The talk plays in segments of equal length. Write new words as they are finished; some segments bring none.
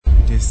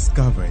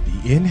discover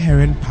the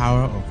inherent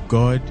power of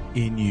God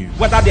in you.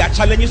 Whether there are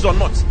challenges or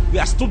not, we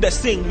are still the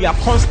same. We are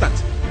constant.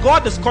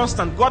 God is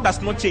constant. God does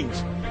not change.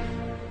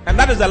 And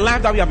that is the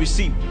life that we have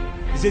received.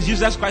 It says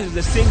Jesus Christ is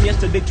the same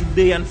yesterday,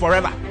 today, and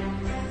forever.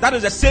 That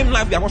is the same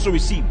life we have also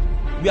received.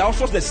 We are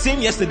also the same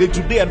yesterday,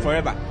 today, and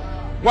forever.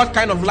 What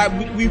kind of life?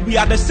 We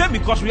are the same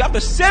because we have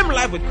the same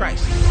life with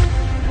Christ.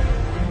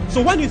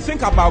 So when you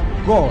think about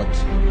God,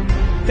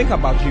 think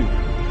about you.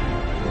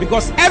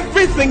 Because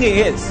everything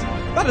He is,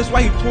 that is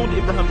why He told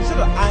Abraham, He said,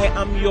 I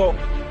am your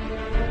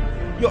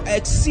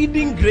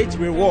exceeding great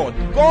reward.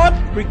 God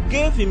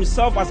gave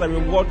Himself as a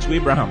reward to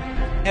Abraham.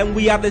 And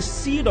we are the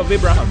seed of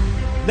Abraham.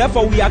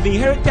 Therefore, we have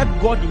inherited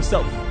God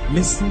Himself.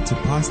 Listen to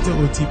Pastor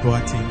O.T.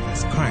 Boateng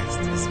as Christ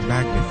is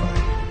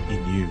magnified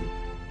in you.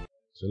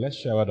 So let's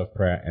share a word of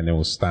prayer and then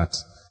we'll start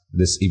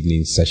this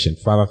evening session.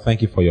 Father,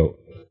 thank you for your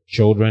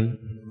children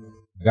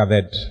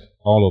gathered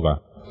all over.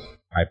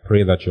 I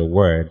pray that your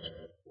word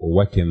will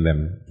work in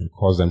them and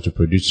cause them to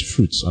produce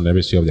fruits on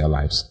every sphere of their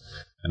lives.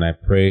 And I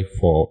pray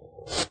for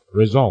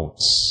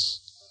results.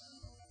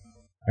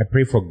 I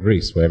pray for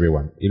grace for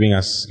everyone. Even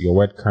as your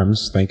word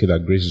comes, thank you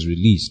that grace is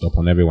released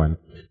upon everyone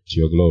to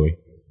your glory.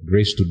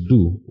 Grace to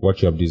do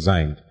what you have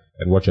designed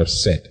and what you have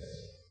said,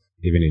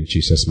 even in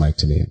Jesus'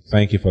 mighty name.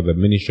 Thank you for the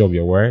ministry of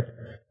your word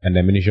and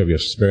the ministry of your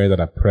spirit that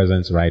are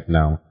present right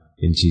now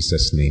in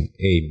Jesus' name.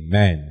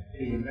 Amen.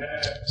 Amen.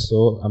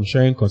 So I'm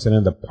sharing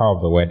concerning the power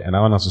of the word, and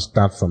I want us to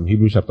start from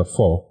Hebrews chapter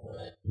 4,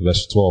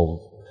 verse 12.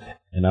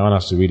 And I want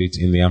us to read it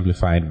in the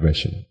Amplified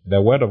Version.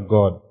 The word of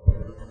God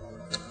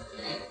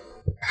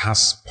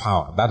has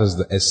power. That is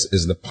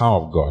the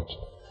power of God.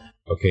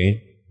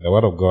 Okay? The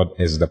word of God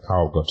is the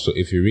power of God. So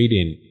if you read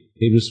in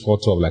Hebrews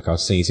 4:12, like I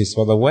was saying, it says,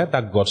 for the word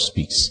that God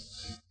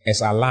speaks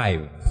is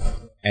alive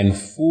and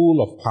full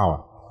of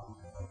power,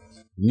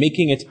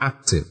 making it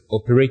active,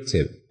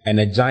 operative,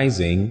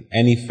 energizing,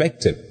 and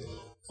effective.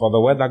 For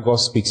the word that God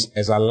speaks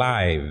is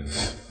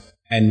alive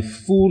and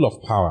full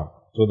of power.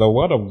 So the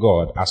word of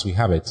God, as we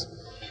have it,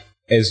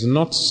 is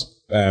not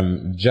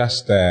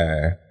just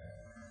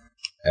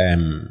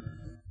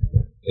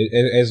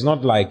it's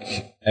not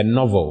like a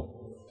novel.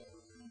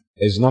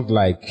 It's not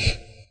like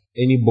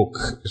any book.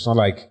 It's not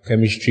like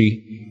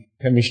chemistry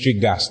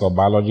gast or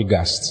biology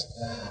gast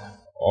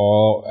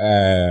or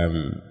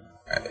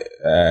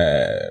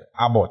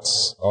Abbott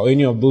or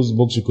any of those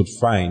books you could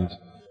find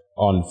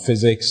on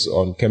physics,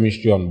 on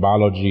chemistry, on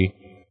biology,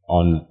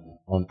 on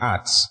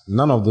arts.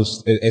 None of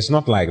those. It's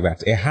not like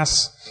that. It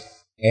has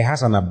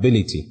an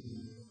ability.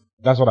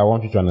 That's what I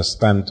want you to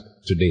understand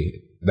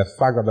today. The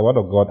fact that the word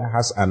of God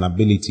has an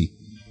ability.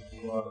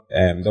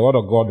 The word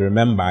of God,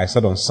 remember, I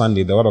said on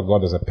Sunday, the word of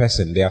God is a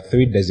person. There are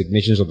 3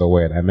 designations of the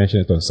word. I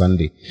mentioned it on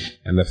Sunday.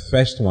 And the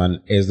first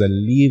one is the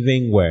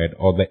living word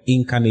or the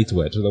incarnate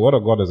word. So the word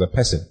of God is a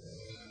person.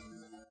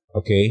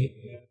 Okay?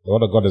 The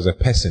word of God is a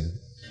person.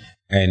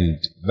 And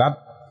that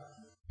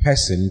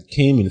person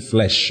came in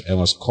flesh and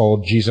was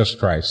called Jesus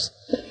Christ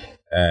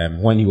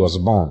when he was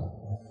born.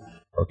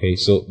 Okay?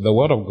 So the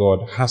word of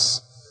God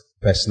has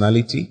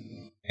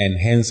personality and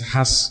hence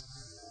has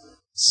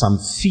some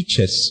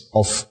features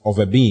of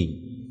a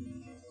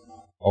being,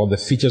 or the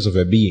features of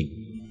a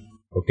being.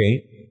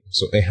 Okay?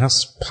 So it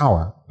has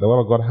power. The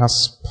word of God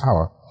has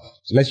power.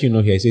 So let you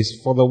know here, it says,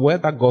 for the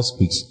word that God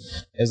speaks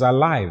is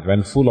alive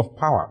and full of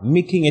power,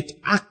 making it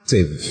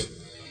active,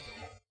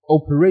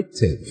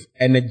 operative,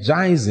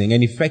 energizing,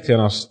 and effective.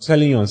 And I was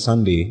telling you on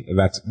Sunday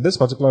that this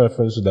particular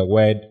reference to the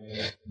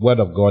word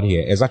of God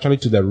here is actually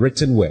to the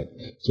written word.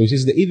 So it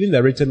says that even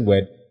the written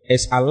word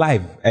is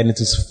alive and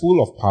it is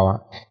full of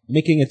power,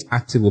 making it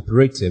active,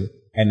 operative,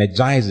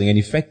 energizing, and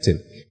effective.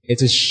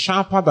 It is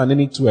sharper than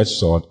any two-edged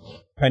sword,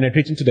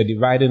 penetrating to the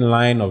dividing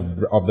line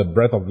of the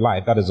breath of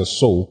life, that is the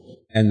soul,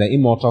 and the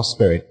immortal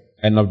spirit,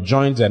 and of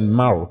joints and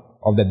marrow,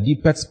 of the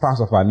deepest parts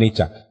of our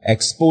nature,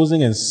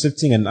 exposing and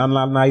sifting and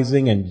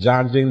analyzing and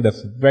judging the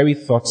very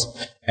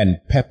thoughts and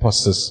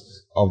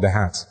purposes of the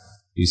heart.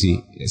 You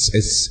see,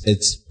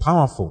 it's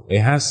powerful.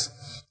 It has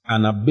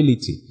an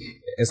ability.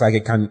 It's like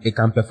it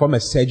can perform a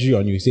surgery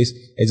on you. It says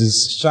it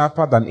is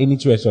sharper than any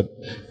two-edged sword,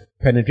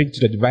 penetrating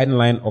to the dividing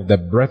line of the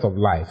breath of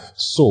life,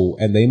 soul,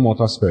 and the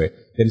immortal spirit.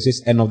 Then it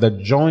says, and of the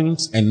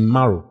joints and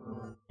marrow.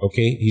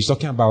 Okay, he's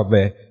talking about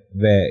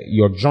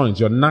your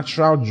joints, your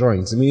natural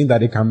joints, meaning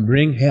that it can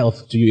bring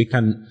health to you.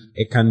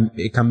 It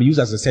can be used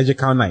as a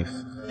surgical knife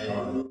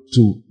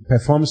to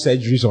perform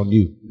surgeries on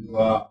you.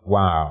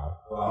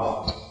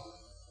 Wow.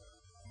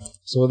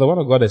 So the word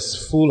of God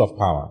is full of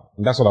power.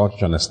 And that's what I want you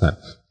to understand.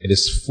 It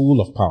is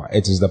full of power.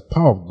 It is the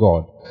power of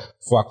God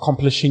for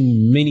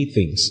accomplishing many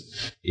things.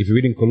 If you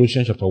read in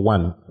Colossians chapter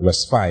 1,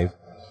 verse 5,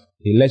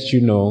 he lets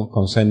you know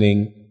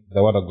concerning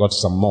the word of God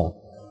some more.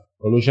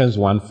 Colossians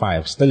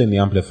 1:5, still in the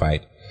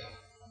Amplified.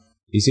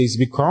 He says,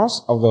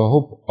 because of the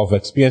hope of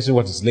experiencing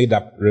what is laid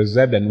up,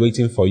 reserved and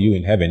waiting for you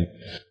in heaven,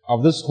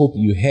 of this hope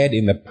you heard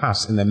in the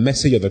past in the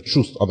message of the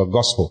truth of the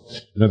gospel.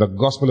 You know, the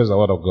gospel is the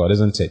word of God,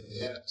 isn't it?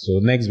 Yeah. So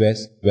next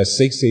verse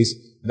 6 says,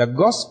 the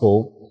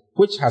gospel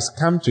which has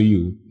come to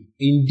you,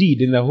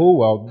 indeed in the whole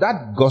world,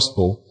 that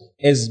gospel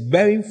is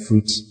bearing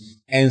fruit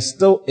and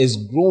still is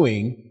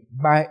growing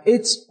by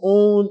its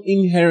own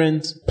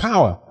inherent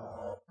power.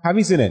 Have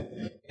you seen it?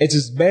 It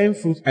is bearing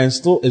fruit and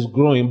still is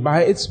growing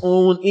by its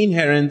own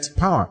inherent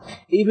power,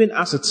 even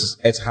as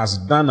it has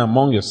done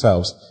among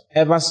yourselves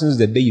ever since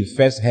the day you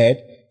first heard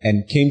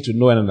and came to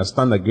know and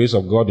understand the grace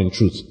of God in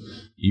truth.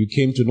 You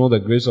came to know the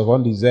grace of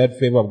undeserved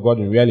favor of God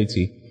in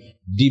reality,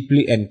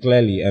 deeply and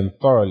clearly and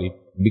thoroughly,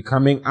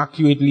 becoming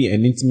accurately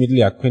and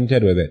intimately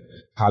acquainted with it.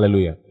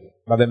 Hallelujah.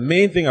 But the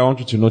main thing I want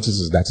you to notice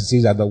is that it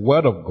says that the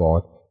word of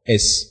God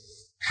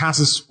has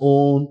its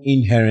own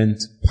inherent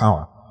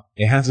power.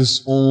 It has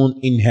its own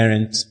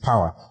inherent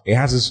power. It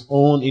has its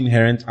own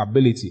inherent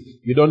ability.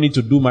 You don't need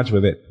to do much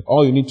with it.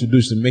 All you need to do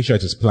is to make sure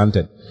it is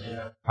planted.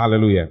 Yeah.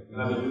 Hallelujah.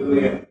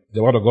 Hallelujah.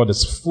 The word of God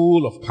is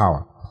full of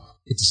power.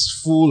 It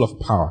is full of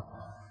power.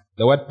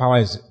 The word power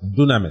is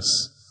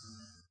dunamis.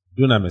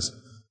 Dunamis.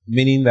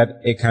 Meaning that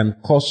it can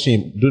cause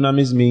change.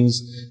 Dunamis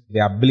means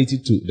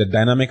the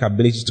dynamic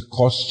ability to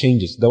cause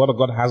changes. The word of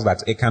God has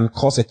that. It can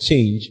cause a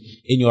change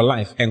in your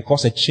life and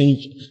cause a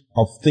change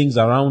of things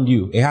around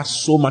you. It has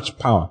so much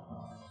power.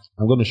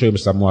 I'm going to show you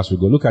some more as we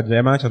go. Look at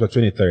Jeremiah chapter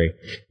 23,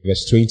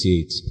 verse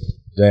 28.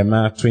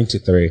 Jeremiah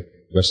 23,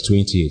 verse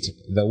 28.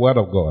 The word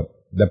of God,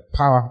 the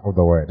power of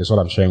the word is what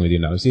I'm sharing with you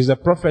now. It says, the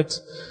prophet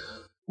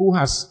who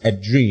has a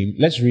dream.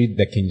 Let's read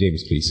the King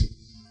James, please.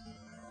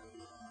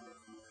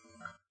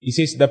 He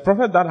says, the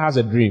prophet that has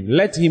a dream,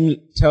 let him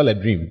tell a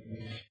dream.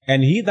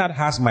 And he that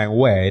has my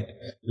word,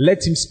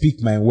 let him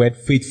speak my word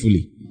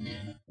faithfully.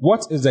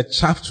 What is the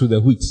chaff to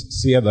the wheat,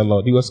 saith the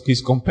Lord?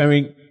 He's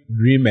comparing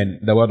dream and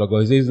the word of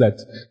God. He says that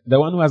the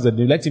one who has the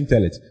dream, let him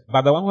tell it.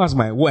 But the one who has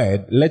my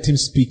word, let him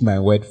speak my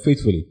word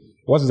faithfully.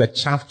 What is the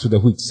chaff to the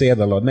wheat, saith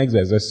the Lord? Next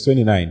verse, verse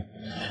 29.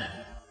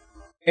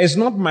 Is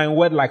not my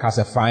word like as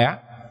a fire,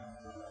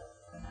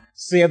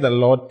 saith the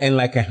Lord, and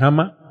like a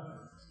hammer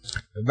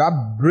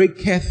that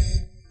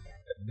breaketh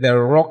the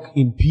rock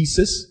in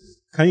pieces?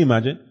 Can you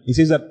imagine? He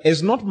says that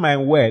it's not my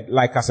word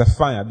like as a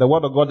fire. The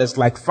word of God is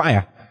like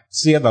fire,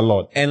 saith the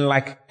Lord, and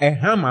like a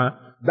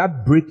hammer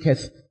that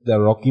breaketh the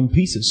rock in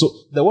pieces. So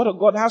the word of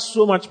God has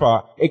so much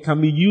power. It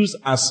can be used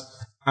as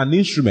an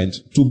instrument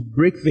to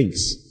break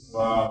things.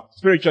 Wow.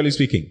 Spiritually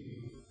speaking,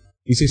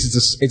 he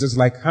says it is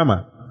like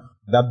hammer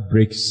that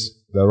breaks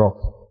the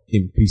rock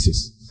in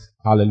pieces.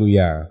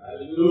 Hallelujah.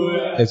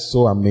 Hallelujah. It's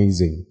so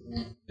amazing.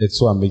 It's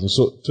so amazing.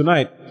 So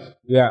tonight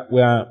we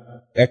are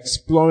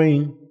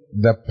exploring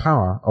the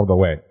power of the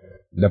word.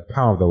 The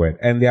power of the word.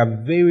 And there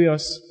are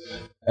various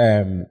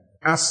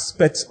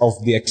aspects of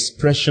the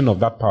expression of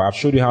that power. I've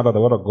showed you how that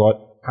the word of God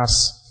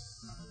has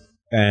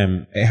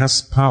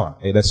power.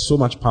 There's so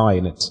much power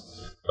in it.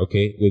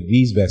 Okay, with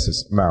these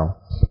verses. Now,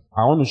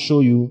 I want to show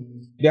you,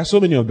 there are so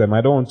many of them.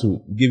 I don't want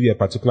to give you a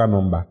particular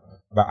number,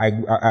 but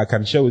I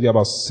can share with you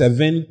about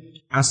 7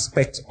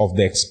 aspects of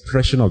the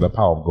expression of the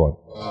power of God.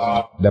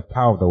 Wow. The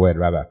power of the word,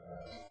 rather.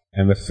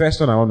 And the first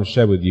one I want to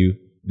share with you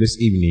this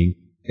evening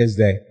is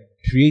the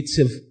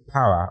creative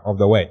power of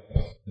the word.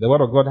 The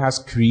word of God has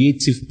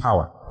creative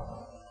power.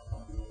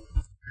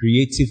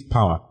 Creative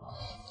power.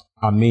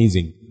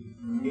 Amazing.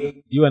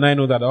 You and I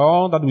know that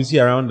all that we see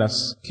around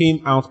us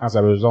came out as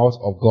a result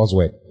of God's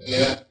word.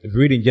 Yeah. If you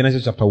read in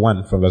Genesis chapter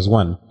 1 from verse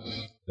 1,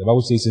 the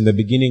Bible says, in the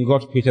beginning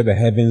God created the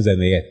heavens and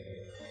the earth.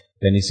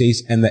 Then it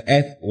says, and the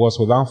earth was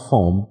without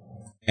form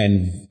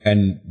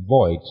and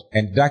void,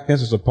 and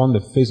darkness was upon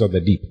the face of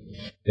the deep.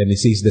 Then it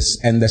says this,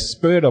 and the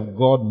Spirit of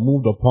God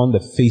moved upon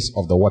the face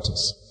of the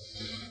waters.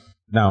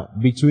 Now,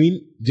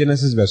 between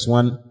Genesis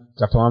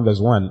chapter 1 verse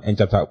 1 and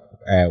chapter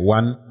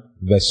 1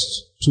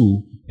 verse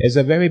 2, there's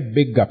a very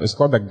big gap. It's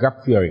called the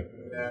gap theory.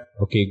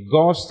 Okay,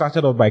 God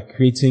started off by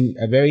creating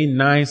a very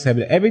nice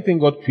heaven. Everything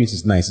God creates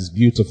is nice, it's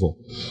beautiful.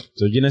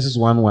 So Genesis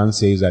 1:1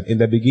 says that in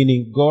the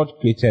beginning God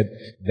created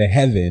the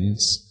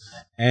heavens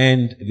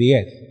and the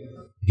earth.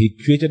 He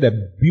created a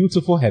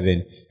beautiful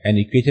heaven and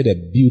he created a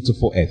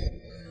beautiful earth.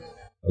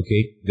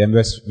 Okay, then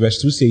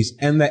verse 2 says,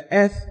 and the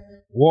earth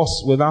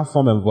was without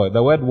form and void.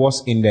 The word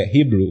was in the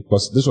Hebrew,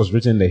 because this was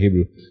written in the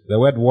Hebrew. The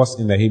word was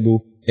in the Hebrew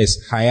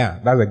is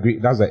haya. That's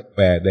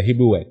the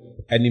Hebrew word.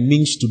 And it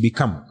means to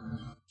become.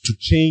 To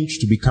change,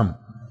 to become.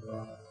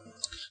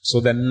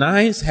 So the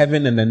nice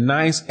heaven and the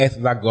nice earth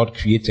that God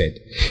created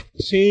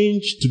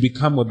changed to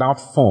become without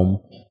form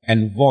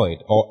and void,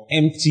 or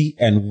empty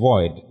and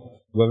void,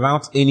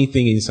 without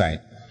anything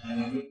inside.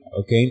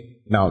 Okay?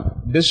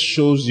 Now, this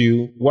shows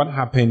you what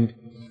happened.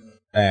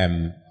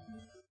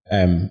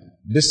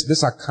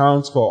 This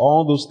accounts for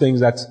all those things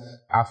that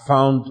are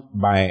found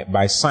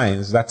by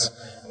science that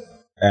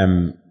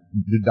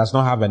does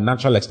not have a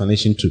natural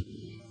explanation to.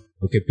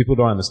 Okay, people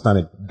don't understand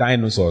it.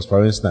 Dinosaurs,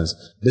 for instance,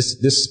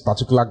 this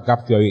particular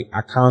gap theory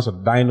accounts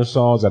of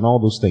dinosaurs and all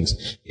those things.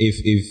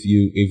 If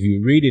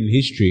you read in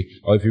history,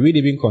 or if you read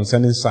even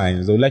concerning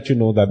science, they'll let you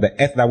know that the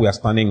earth that we are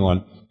standing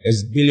on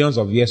is billions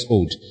of years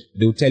old.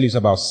 They'll tell you it's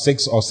about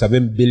 6 or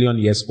 7 billion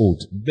years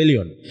old.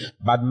 Billion.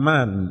 But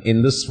man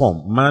in this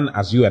form, man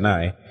as you and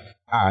I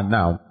are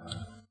now,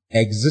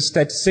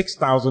 existed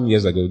 6,000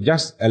 years ago,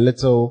 just a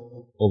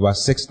little over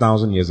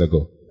 6,000 years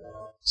ago.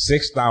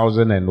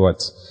 6,000 and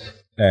what?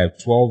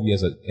 12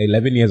 years,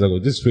 11 years ago.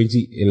 This is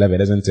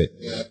 2011, isn't it?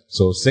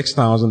 So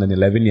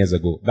 6,011 years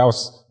ago. That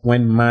was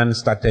when man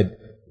started,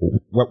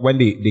 when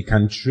they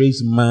can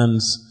trace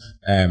man's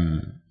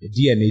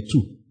DNA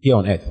too here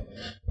on earth.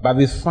 But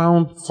they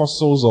found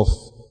fossils of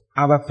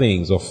other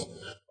things, of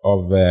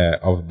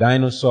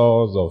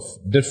dinosaurs, of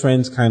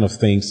different kind of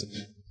things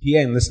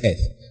here in this earth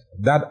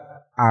that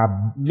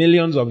are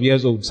millions of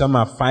years old. Some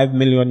are 5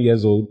 million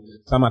years old.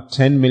 Some are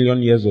 10 million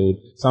years old.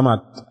 Some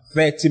are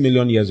 30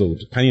 million years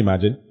old. Can you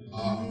imagine?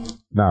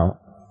 Now,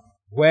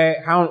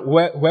 where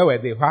were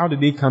they? How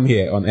did they come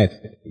here on earth?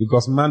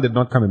 Because man did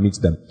not come and meet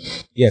them.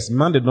 Yes,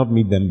 man did not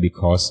meet them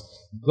because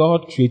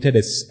God created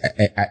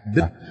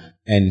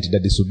and the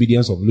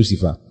disobedience of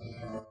Lucifer.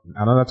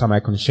 Another time I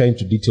can share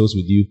into details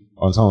with you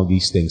on some of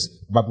these things.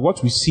 But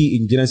what we see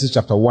in Genesis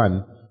chapter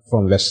 1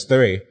 from verse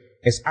 3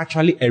 is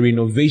actually a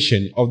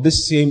renovation of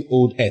this same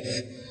old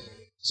earth.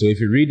 So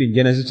if you read in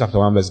Genesis chapter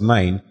 1 verse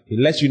 9, it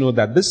lets you know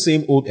that this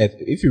same old earth,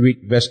 if you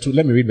read verse 2,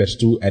 let me read verse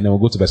 2 and then we'll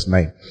go to verse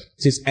 9.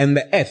 It says, and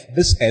the earth,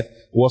 this earth,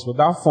 was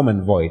without form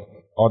and void,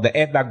 or the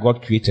earth that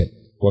God created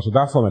was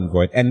without form and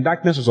void, and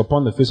darkness was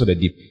upon the face of the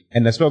deep,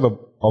 and the Spirit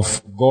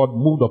of God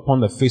moved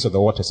upon the face of the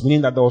waters,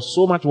 meaning that there was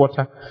so much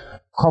water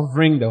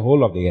covering the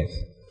whole of the earth.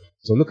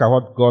 So look at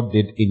what God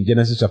did in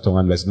Genesis chapter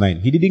 1 verse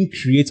 9. He didn't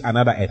create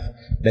another earth.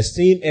 The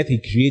same earth he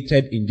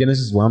created in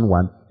Genesis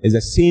 1:1 is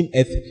the same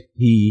earth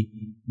he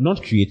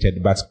not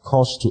created but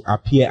caused to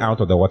appear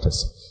out of the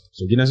waters.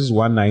 So Genesis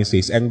 1:9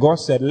 says, and God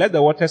said, let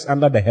the waters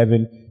under the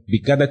heaven be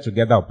gathered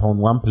together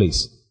onto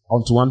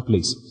one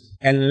place,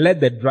 and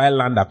let the dry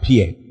land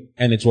appear.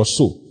 And it was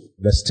so.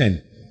 Verse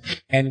 10.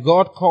 And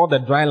God called the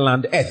dry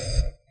land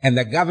earth, and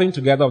the gathering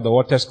together of the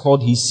waters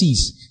called he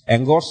seas.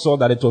 And God saw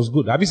that it was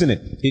good. Have you seen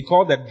it? He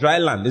called the dry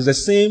land. It's the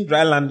same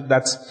dry land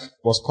that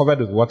was covered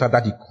with water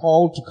that he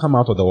called to come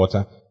out of the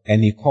water.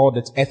 And he called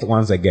it earth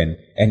once again.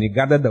 And he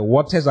gathered the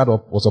waters that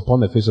was upon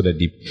the face of the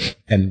deep,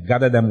 and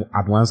gathered them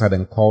at one side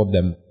and called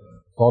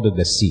it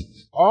the sea.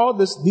 All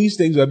these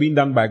things were being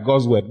done by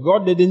God's word.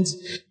 God didn't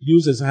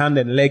use his hand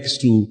and legs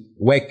to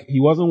work. He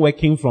wasn't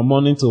working from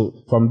morning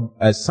from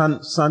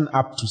sun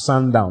up to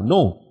sundown.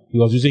 No. He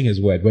was using his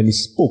word. When he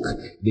spoke,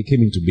 they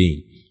came into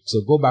being.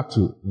 So go back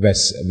to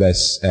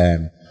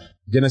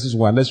Genesis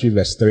 1. Let's read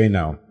verse 3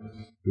 now.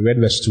 We read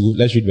verse 2.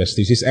 Let's read verse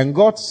 3. It says, and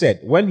God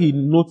said, when he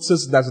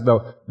noticed that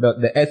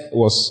the earth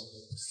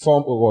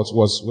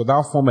was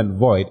without form and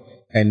void,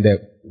 and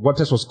the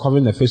waters was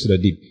covering the face of the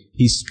deep,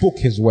 he spoke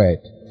his word.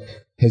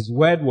 His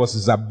word was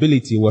his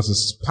ability, was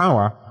his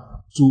power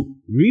to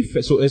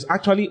refurbish. So it's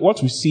actually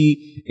what we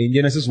see in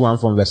Genesis 1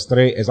 from verse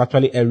 3 is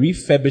actually a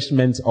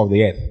refurbishment of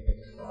the earth.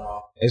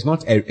 It's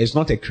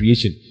not a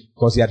creation,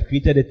 because he had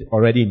created it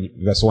already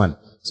in verse 1.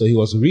 So he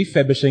was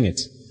refurbishing it.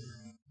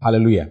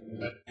 Hallelujah.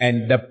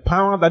 And the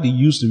power that he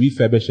used to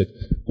refurbish it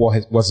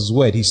was his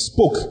word. He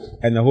spoke,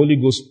 and the Holy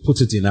Ghost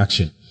put it in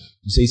action.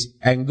 He says,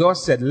 and God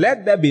said,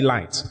 let there be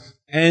light.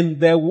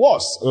 And there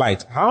was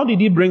light. How did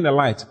he bring the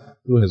light?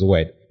 Through his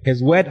word.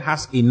 His word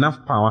has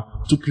enough power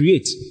to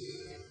create.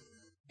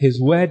 His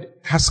word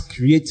has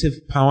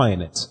creative power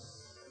in it.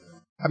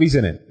 Have you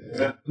seen it?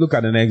 Yeah. Look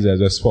at the next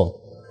verse 4.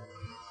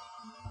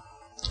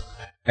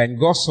 And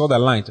God saw the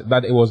light,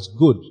 that it was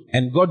good.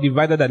 And God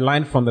divided the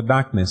light from the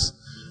darkness.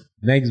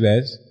 Next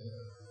verse.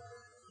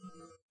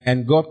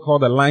 And God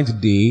called the light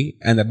day,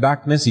 and the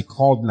darkness he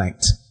called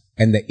night.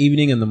 And the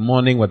evening and the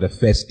morning were the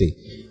first day.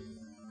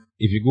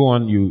 If you go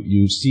on,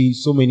 you see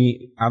so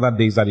many other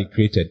days that he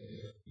created.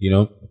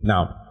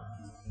 Now,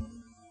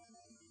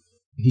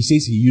 he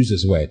says he used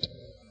his word.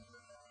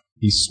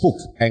 He spoke,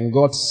 and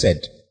God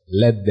said,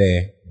 let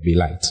there be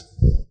light.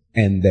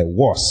 And there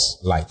was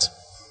light.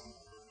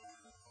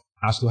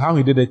 As to how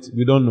he did it,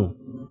 we don't know.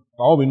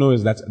 But all we know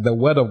is that the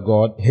word of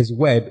God, his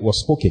word was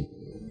spoken.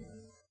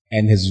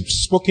 And his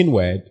spoken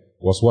word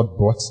was what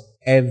brought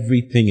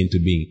everything into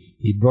being.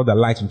 He brought the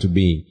light into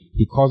being.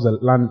 He caused the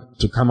land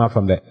to come out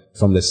from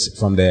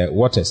the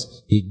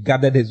waters. He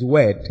gathered his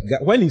word.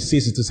 When he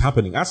says it is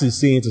happening, as he's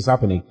saying it is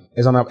happening,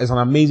 it's an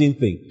amazing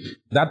thing.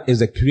 That is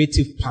the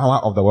creative power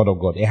of the word of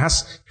God. It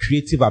has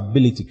creative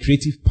ability,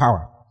 creative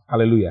power.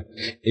 Hallelujah.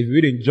 If you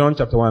read in John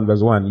chapter 1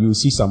 verse 1, you will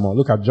see some more.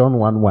 Look at John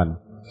 1:1.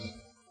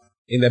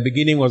 In the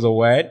beginning was a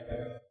word.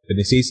 Then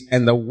it says,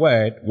 and the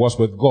word was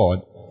with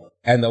God,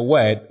 and the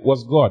word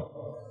was God.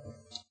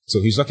 So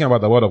he's talking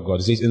about the word of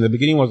God. He says, in the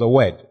beginning was the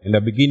word. In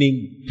the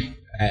beginning,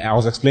 I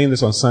was explaining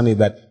this on Sunday,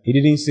 that he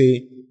didn't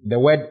say the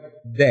word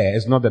there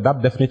is not there.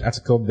 That definite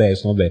article there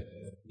is not there.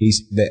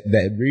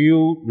 The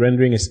real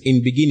rendering is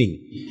in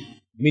beginning.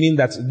 Meaning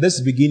that this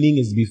beginning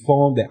is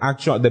before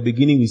the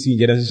beginning we see in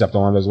Genesis chapter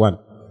 1 verse 1.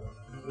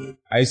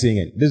 Are you seeing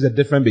it? This is a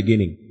different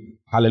beginning.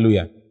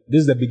 Hallelujah.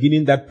 This is the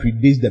beginning that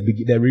predates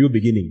the real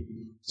beginning.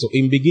 So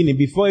in beginning,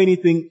 before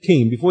anything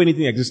came, before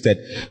anything existed,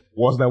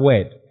 was the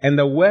Word. And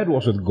the Word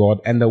was with God,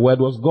 and the Word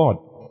was God.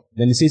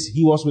 Then it says,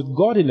 he was with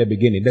God in the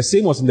beginning. The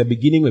same was in the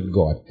beginning with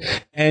God.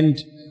 And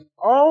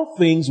all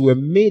things were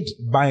made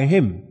by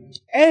him.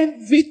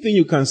 Everything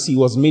you can see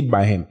was made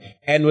by him.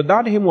 And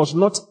without him was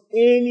not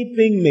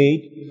anything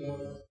made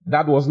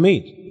that was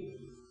made.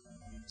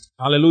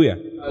 Hallelujah.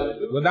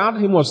 Without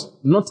him was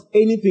not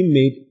anything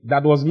made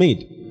that was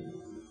made.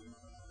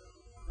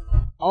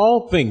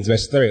 All things,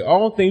 verse 3,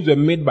 all things were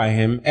made by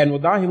him, and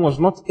without him was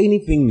not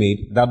anything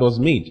made that was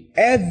made.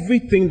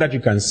 Everything that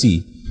you can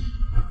see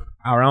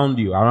around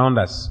you, around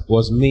us,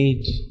 was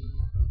made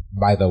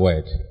by the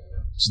Word.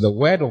 So the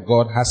Word of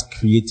God has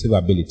creative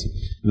ability.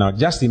 Now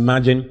just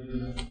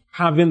imagine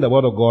having the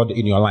Word of God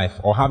in your life,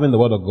 or having the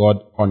Word of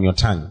God on your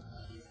tongue.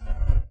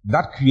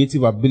 That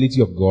creative ability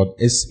of God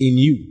is in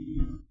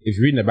you. If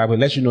you read in the Bible, it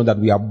lets you know that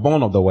we are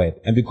born of the Word.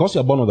 And because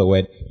you are born of the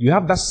Word, you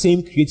have that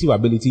same creative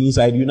ability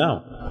inside you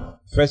now.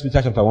 1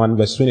 Peter chapter 1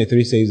 verse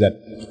 23 says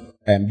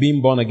that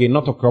being born again,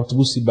 not of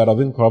corruptible seed, but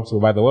of incorruptible,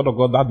 by the word of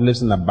God that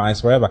lives and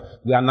abides forever.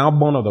 We are now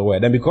born of the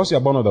Word. And because you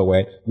are born of the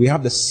Word, we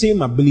have the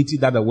same ability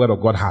that the Word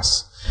of God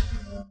has.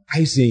 Are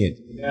you seeing it?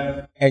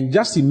 Yeah. And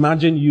just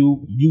imagine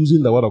you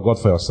using the Word of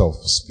God for yourself,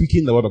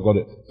 speaking the Word of God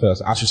for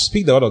yourself. As you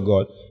speak the Word of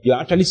God, you're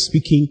actually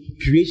speaking.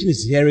 Creation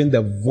is hearing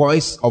the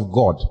voice of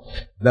God,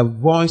 the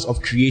voice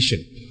of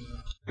creation.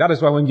 That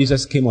is why when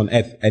Jesus came on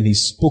earth and he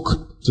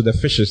spoke to the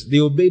fishes, they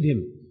obeyed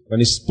him. When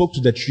he spoke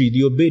to the tree,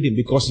 they obeyed him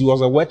because he was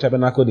a word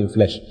tabernacled in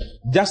flesh.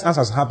 Just as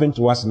has happened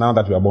to us now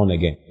that we are born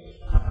again.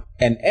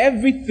 And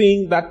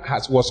everything that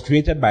was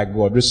created by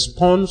God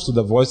responds to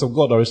the voice of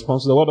God, or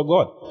responds to the Word of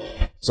God.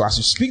 So as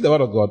you speak the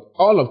Word of God,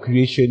 all of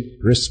creation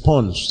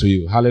responds to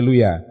you.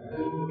 Hallelujah.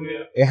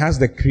 It has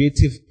the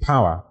creative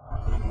power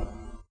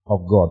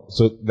of God.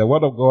 So the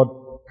Word of God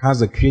has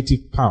the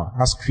creative power,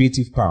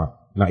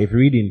 Now if you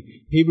read in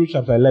Hebrews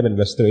chapter 11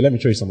 verse 3, let me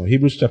show you something.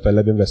 Hebrews chapter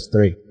 11 verse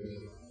 3.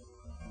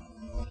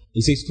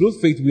 It says, through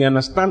faith we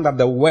understand that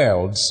the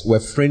worlds were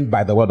framed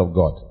by the Word of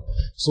God.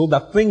 So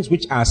that things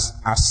which are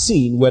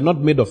seen were not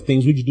made of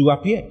things which do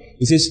appear.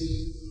 It says,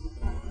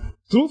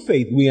 through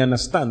faith we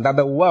understand that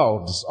the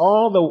worlds,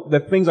 all the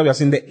things that we are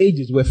seeing, the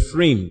ages were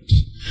framed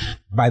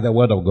by the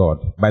Word of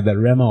God, by the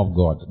Rhema of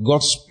God. God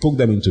spoke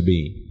them into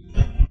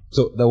being.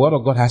 So the Word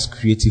of God has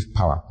creative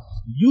power.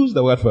 Use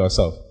the Word for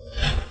yourself.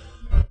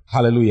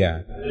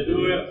 Hallelujah.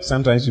 Hallelujah.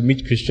 Sometimes you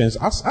meet Christians.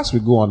 As we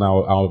go on,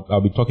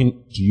 I'll be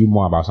talking to you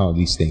more about some of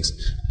these things.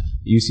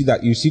 You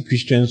see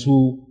Christians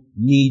who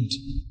need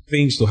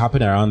things to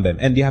happen around them,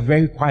 and they are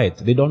very quiet.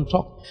 They don't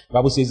talk. The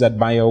Bible says that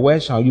by your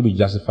word shall you be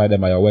justified,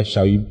 and by your word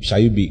shall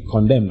you be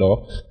condemned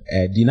or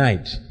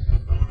denied.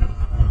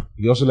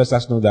 He also lets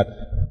us know that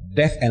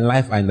death and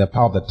life are in the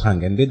power of the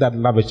tongue, and they that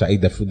love it shall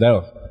eat the fruit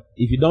thereof.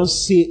 If you don't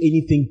say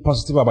anything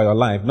positive about your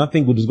life,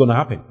 nothing good is going to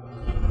happen.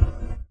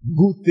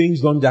 Good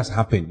things don't just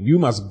happen. You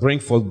must bring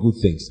forth good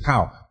things.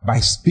 How? By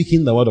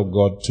speaking the Word of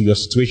God to your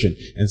situation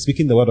and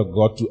speaking the Word of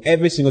God to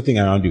every single thing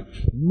around you.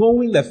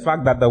 Knowing the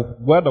fact that the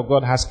Word of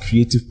God has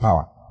creative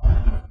power.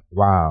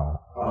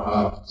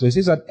 Wow. So it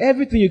says that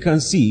everything you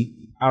can see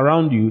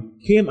around you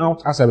came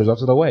out as a result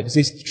of the Word. It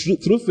says,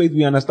 through faith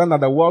we understand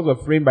that the worlds were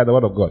framed by the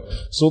Word of God.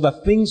 So the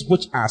things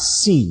which are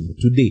seen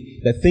today,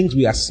 the things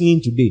we are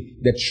seeing today,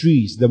 the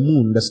trees, the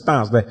moon, the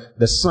stars,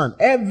 the sun,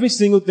 every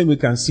single thing we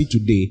can see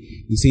today,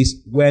 it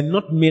says, were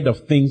not made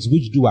of things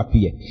which do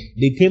appear.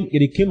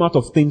 They came out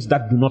of things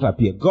that do not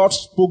appear. God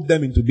spoke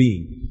them into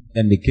being,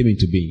 and they came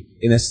into being.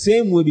 In the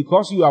same way,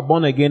 because you are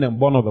born again and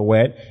born of the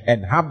Word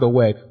and have the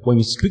Word, when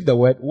you speak the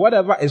Word,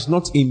 whatever is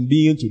not in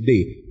being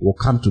today will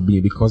come to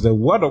being, because the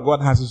Word of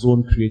God has its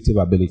own creative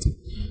ability.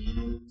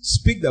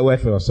 Speak the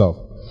Word for yourself.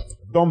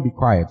 Don't be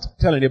quiet.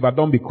 Tell your neighbor,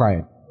 don't be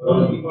quiet.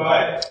 Don't be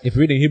quiet. If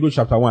you read in Hebrews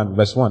chapter 1,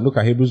 verse 1, look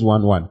at Hebrews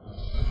 1:1.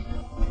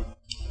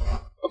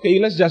 Okay,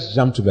 let's just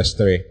jump to verse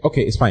 3.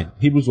 Okay, it's fine.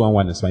 Hebrews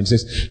 1:1 is fine. It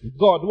says,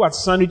 God, who at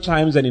sundry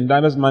times and in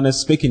divers manners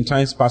spake in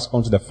times past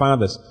unto the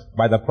fathers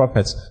by the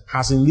prophets,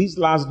 has in these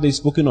last days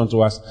spoken unto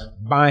us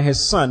by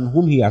his Son,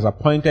 whom he has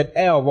appointed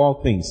heir of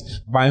all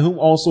things, by whom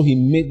also he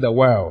made the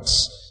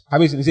worlds.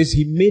 It says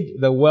he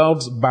made the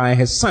worlds by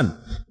his Son.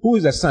 Who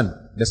is the Son?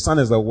 The Son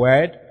is the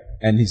Word,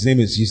 and his name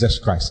is Jesus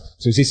Christ.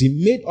 So it says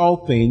he made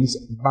all things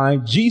by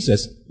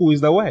Jesus, who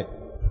is the Word.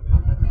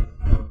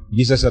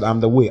 Jesus said, I'm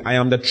the way, I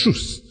am the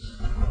truth.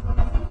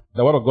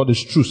 The Word of God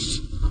is truth.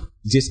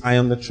 He says, I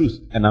am the truth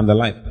and I'm the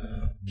life.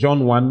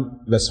 John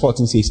 1 verse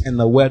 14 says, and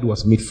the Word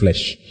was made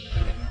flesh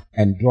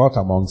and dwelt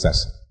amongst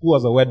us. Who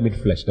was the Word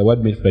made flesh? The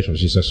Word made flesh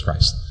was Jesus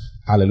Christ.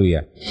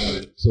 Hallelujah.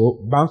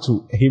 So back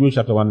to Hebrews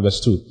chapter 1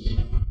 verse 2.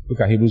 Look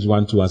at Hebrews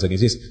 1:2 once again.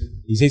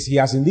 He says, he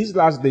has in these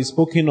last days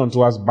spoken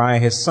unto us by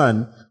his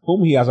Son,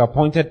 whom he has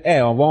appointed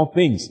heir of all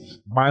things,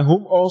 by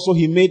whom also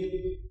he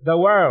made the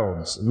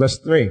worlds. Verse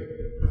 3.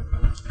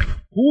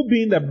 Who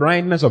being the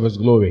brightness of his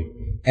glory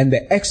and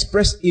the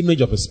express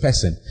image of his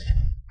person,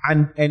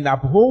 and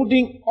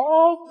upholding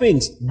all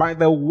things by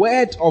the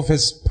word of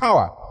his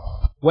power,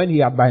 when he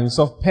had by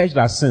himself purged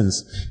our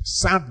sins,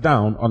 sat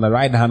down on the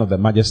right hand of the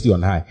majesty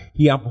on high.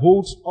 He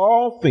upholds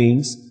all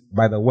things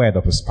by the word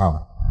of his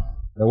power.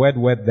 The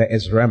word there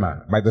is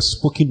Rhema, by the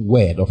spoken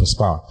word of his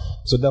power.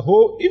 So the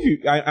whole,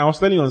 I was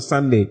telling you on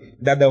Sunday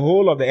that the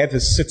whole of the earth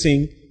is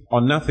sitting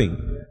on nothing.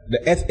 The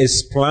earth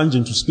is plunged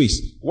into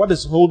space. What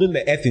is holding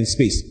the earth in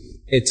space?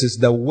 It is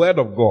the word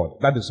of God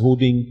that is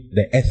holding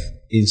the earth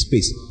in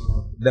space.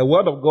 The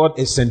word of God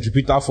is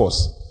centripetal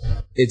force.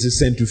 It is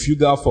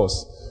centrifugal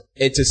force.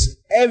 It is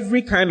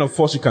every kind of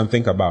force you can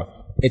think about.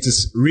 It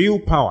is real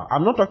power.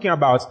 I'm not talking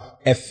about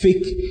a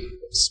fake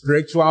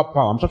spiritual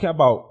power. I'm talking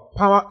about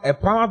power, a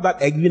power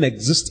that even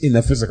exists in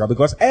the physical,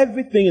 because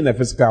everything in the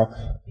physical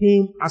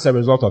came as a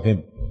result of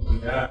him.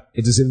 Yeah.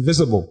 It is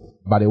invisible,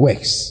 but it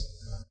works.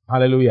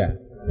 Hallelujah.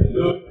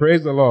 Hallelujah.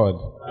 Praise the Lord.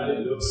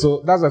 Hallelujah.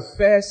 So that's the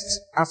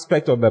first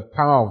aspect of the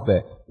power of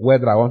the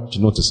word that I want you to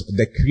notice.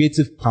 The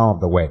creative power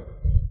of the word.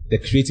 The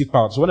creative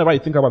power. So whenever you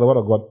think about the word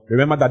of God,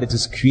 remember that it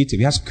is creative.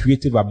 It has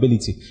creative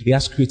ability. It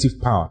has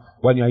creative power.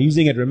 When you are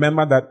using it,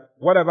 remember that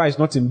whatever is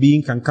not in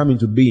being can come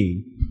into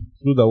being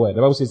through the word.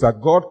 The Bible says that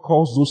God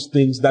calls those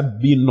things that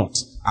be not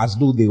as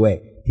though they were.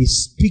 He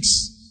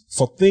speaks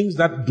for things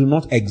that do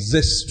not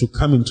exist to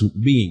come into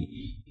being.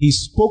 He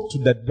spoke to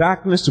the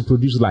darkness to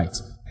produce light,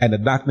 and the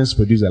darkness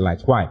produced the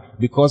light. Why?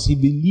 Because he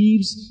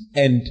believes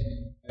and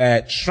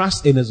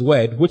trusts in his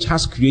word, which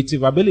has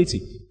creative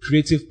ability,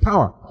 creative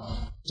power.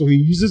 So he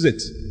uses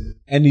it.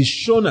 And he's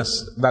shown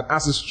us that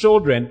as his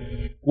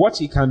children, what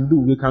he can do,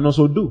 we can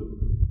also do.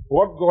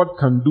 What God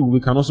can do, we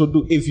can also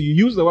do. If you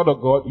use the word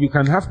of God, you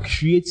can have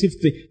creative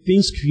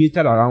things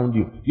created around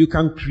you. You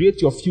can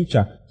create your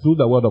future through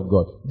the word of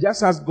God.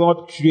 Just as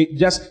God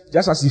just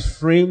as he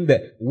framed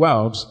the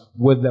world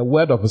with the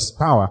word of his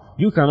power,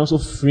 you can also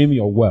frame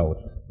your world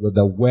with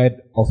the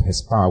word of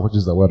his power, which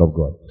is the word of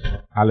God.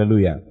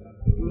 Hallelujah.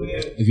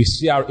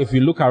 If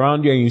you look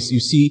around you and you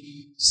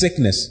see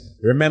sickness,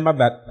 remember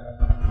that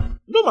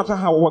no matter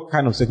what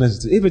kind of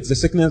sickness it is, if it's a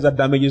sickness that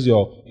damages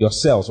your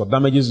cells or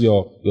damages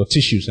your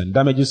tissues and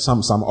damages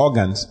some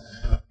organs,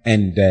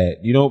 and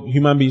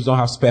human beings don't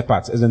have spare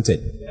parts, isn't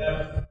it?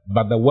 Yeah.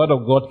 But the word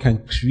of God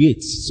can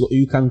create, so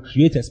you can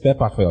create a spare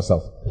part for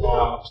yourself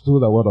through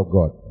the word of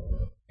God.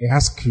 It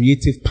has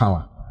creative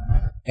power,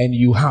 and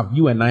you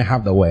and I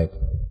have the word.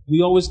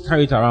 We always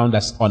carry it around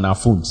us on our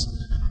phones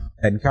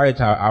and carry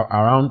it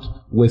around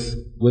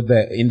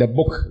in the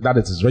book that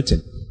it is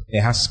written.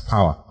 It has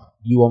power.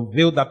 You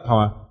unveil that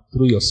power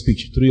through your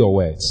speech, through your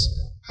words.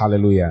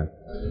 Hallelujah.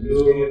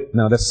 Hallelujah.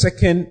 Now, the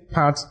second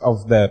part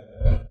of the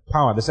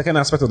power, the second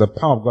aspect of the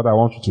power of God I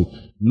want you to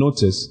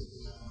notice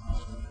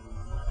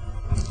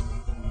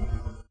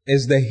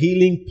is the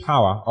healing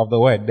power of the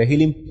word. The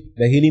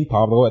healing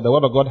power of the word. The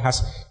word of God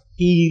has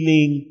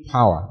healing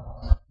power.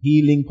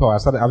 Healing power.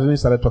 I've even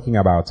started talking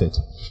about it.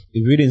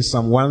 If you read in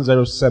Psalm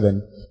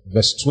 107,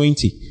 verse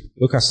 20,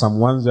 look at Psalm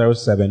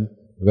 107,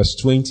 verse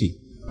 20.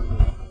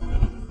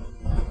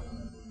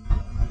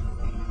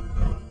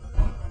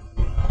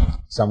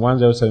 Psalm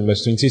 107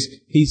 verse 20 says,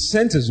 he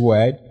sent his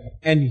word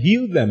and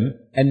healed them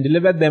and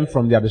delivered them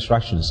from their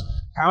distractions.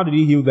 How did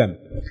he heal them?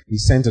 He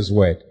sent his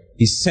word.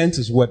 He sent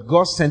his word.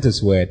 God sent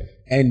his word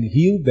and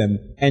healed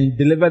them and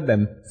delivered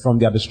them from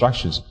their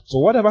distractions. So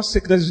whatever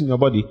sickness is in your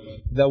body,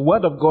 the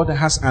word of God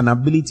has an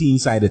ability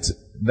inside it.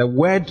 The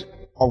word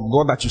of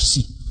God that you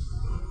see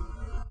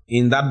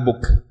in that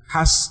book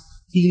has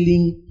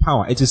healing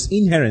power. It is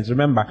inherent.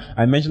 Remember,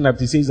 I mentioned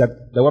that it says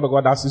that the word of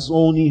God has its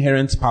own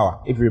inherent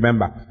power. If you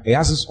remember, it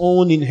has its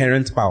own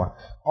inherent power.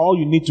 All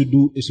you need to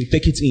do is to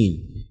take it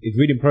in. If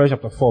you read in Proverbs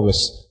chapter 4,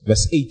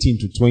 verse 18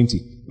 to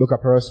 20, look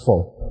at Proverbs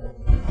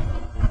 4.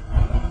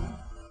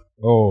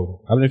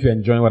 Oh, I don't know if you're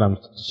enjoying what I'm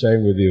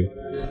sharing with you.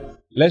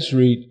 Let's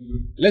read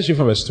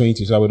from verse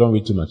 20 so we don't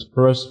read too much.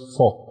 Proverbs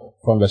 4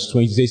 from verse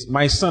 20 says,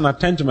 my son,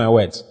 attend to my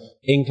words.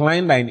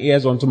 Incline thine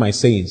ears unto my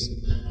sayings.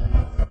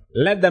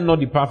 Let them not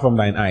depart from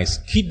thine eyes.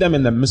 Keep them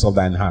in the midst of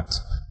thine heart.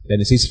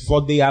 Then it says,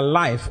 for they are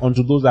life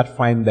unto those that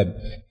find them,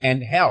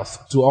 and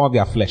health to all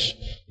their flesh.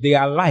 They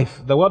are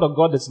life. The word of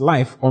God is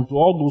life unto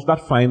all those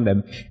that find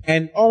them,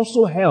 and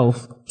also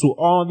health to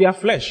all their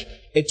flesh.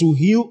 It will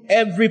heal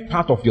every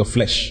part of your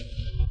flesh.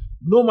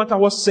 No matter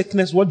what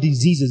sickness, what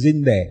disease is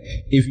in there,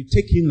 if you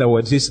take in the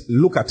word, it says,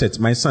 look at it,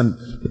 my son,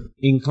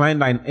 incline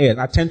thine ear,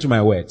 attend to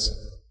my words.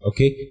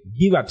 Okay?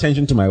 Give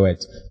attention to my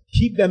words.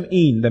 Keep them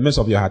in the midst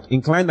of your heart.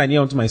 Incline thine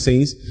ear unto my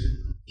sayings.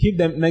 Keep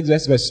them,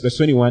 next verse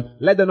 21.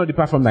 Let them not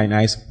depart from thine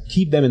eyes.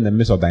 Keep them in the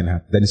midst of thine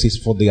heart. Then it says,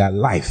 for they are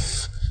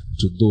life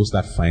to those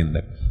that find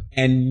them.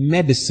 And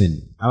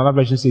medicine. Another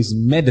version says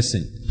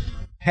medicine.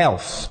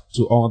 Health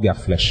to all their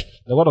flesh.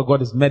 The word of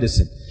God is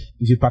medicine.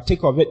 If you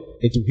partake of it,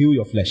 it will heal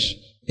your flesh.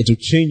 It will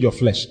change your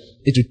flesh.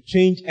 It will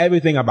change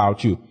everything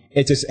about you.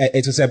 It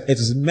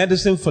is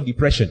medicine for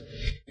depression.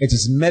 It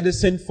is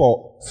medicine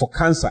for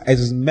cancer. It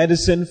is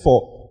medicine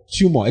for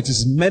tumor. It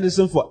is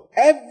medicine for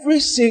every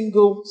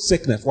single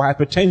sickness, for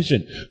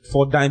hypertension,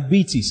 for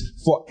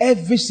diabetes, for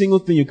every single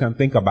thing you can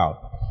think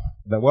about.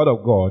 The word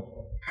of God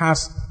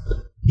has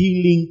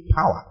healing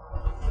power.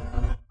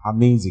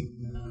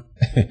 Amazing.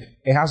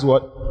 It has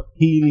what?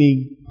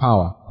 Healing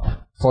power.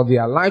 For they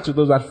are life to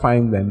those that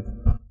find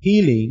them,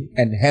 healing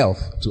and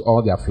health to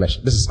all their flesh.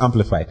 This is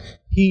amplified.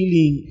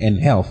 Healing and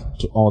health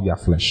to all their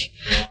flesh.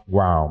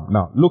 Wow.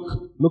 Now,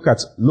 look at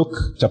Luke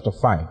chapter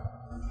 5.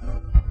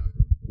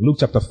 Luke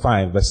chapter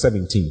 5, verse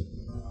 17.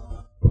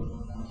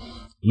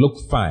 Luke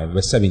 5,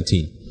 verse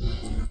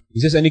 17. He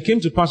says, and it came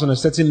to pass on a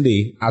certain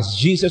day, as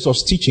Jesus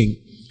was teaching,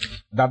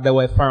 that there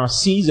were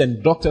Pharisees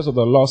and doctors of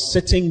the law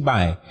sitting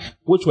by,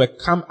 which were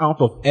come out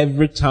of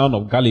every town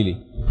of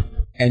Galilee,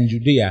 and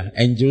Judea,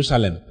 and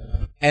Jerusalem.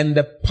 And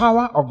the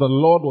power of the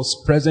Lord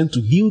was present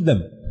to heal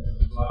them.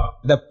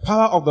 The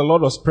power of the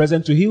Lord was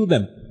present to heal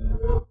them.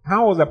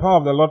 How was the power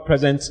of the Lord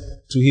present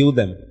to heal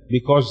them?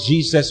 Because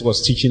Jesus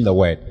was teaching the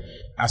word.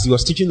 As he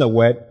was teaching the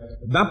word,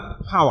 that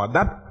power,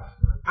 that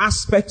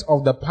aspect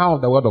of the power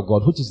of the word of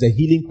God, which is the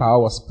healing power,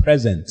 was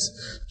present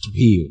to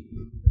heal.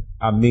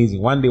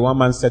 Amazing. One day, one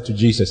man said to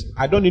Jesus,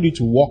 I don't need you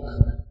to walk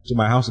to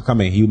my house to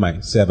come and heal my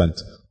servant.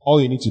 All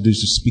you need to do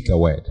is to speak a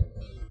word.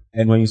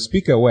 And when you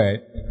speak a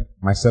word,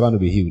 my servant will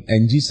be healed.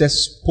 And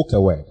Jesus spoke a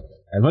word.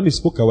 And when he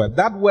spoke a word,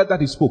 that word that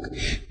he spoke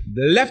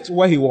left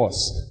where he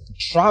was,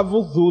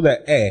 traveled through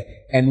the air,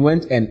 and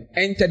went and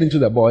entered into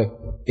the boy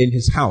in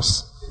his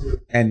house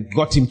and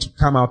got him to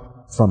come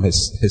out from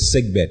his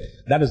sick bed.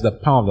 That is the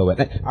power of the word.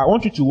 And I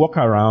want you to walk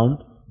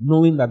around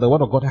knowing that the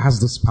word of God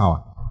has this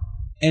power.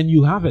 And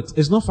you have it.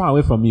 It's not far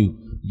away from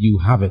you. You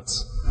have it.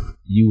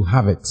 You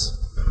have it.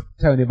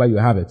 Tell your neighbor you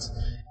have it.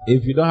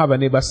 If you don't have a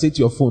neighbor, say to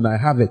your phone, I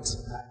have it.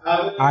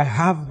 I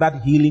have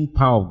that healing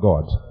power of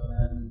God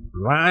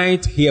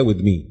right here with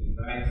me.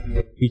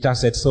 Peter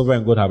said, silver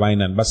and gold have I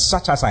none, but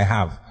such as I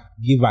have,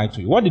 give I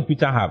to you. What did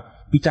Peter have?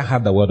 Peter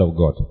had the word of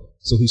God.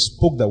 So he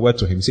spoke the word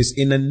to him. He says,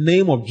 in the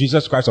name of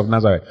Jesus Christ of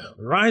Nazareth,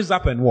 rise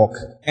up and walk.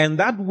 And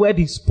that word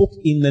he spoke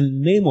in the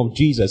name of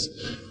Jesus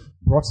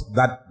brought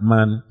that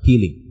man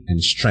healing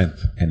and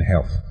strength and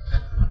health.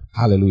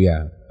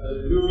 Hallelujah.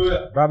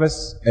 Hallelujah.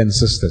 Brothers and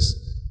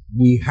sisters,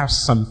 we have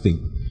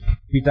something.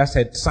 Peter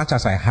said, such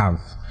as I have.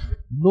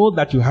 Know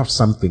that you have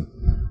something.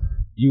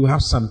 You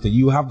have something.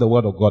 You have the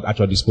word of God at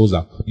your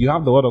disposal. You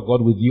have the word of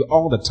God with you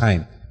all the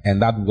time.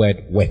 And that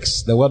word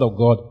works. The word of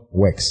God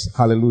works.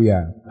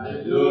 Hallelujah.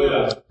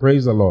 Hallelujah.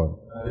 Praise the Lord.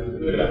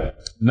 Hallelujah.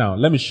 Now,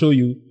 let me show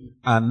you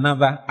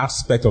another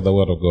aspect of the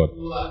word of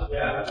God.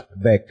 Yeah.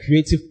 The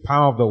creative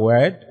power of the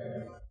word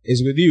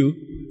is with you.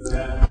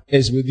 Yeah.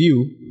 It's with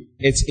you.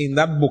 It's in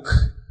that book.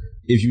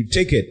 If you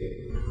take it,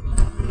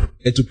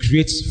 it will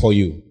create for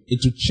you.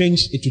 It will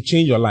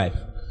change your life.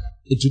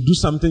 It will do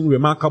something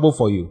remarkable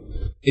for you.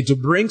 It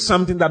will bring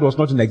something that was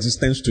not in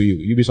existence to you.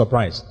 You'll be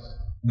surprised.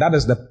 That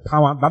is the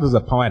power. That is the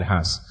power it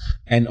has.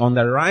 And on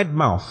the right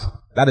mouth,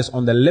 that is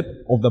on the lip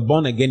of the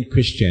born again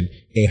Christian,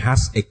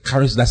 it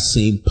carries that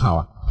same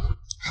power.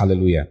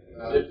 Hallelujah.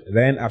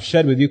 Then I've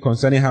shared with you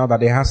concerning how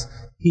that it has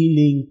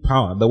healing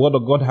power. The word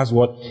of God has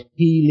what?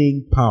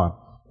 Healing power.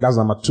 That's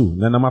number 2.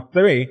 Then number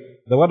 3,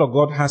 the word of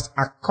God has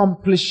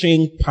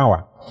accomplishing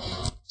power.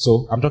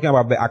 So I'm talking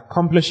about the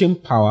accomplishing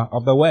power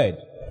of the word.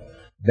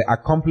 The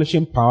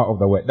accomplishing power of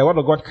the word. The word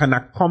of God can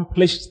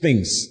accomplish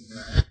things.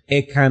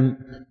 It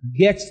can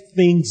get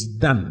things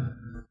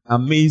done.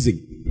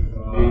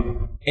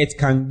 Amazing. It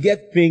can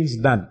get things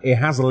done. It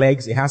has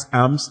legs, it has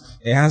arms,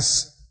 it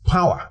has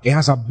power, it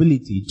has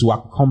ability to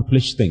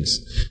accomplish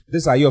things.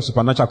 These are your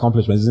supernatural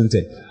accomplishments, isn't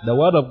it? The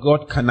word of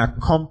God can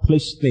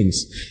accomplish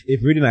things.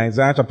 If you read in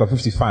Isaiah chapter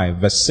 55,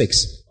 verse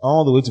 6,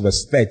 all the way to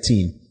verse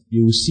 13,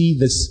 you will see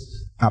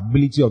this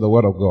ability of the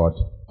word of God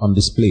on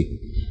display.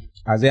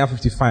 Isaiah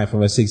 55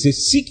 from verse 6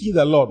 says, seek ye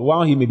the Lord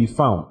while he may be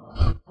found.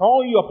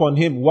 Call you upon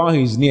him while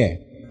he is near.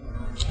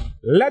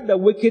 Let the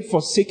wicked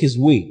forsake his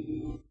way,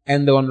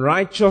 and the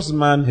unrighteous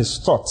man his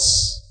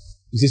thoughts.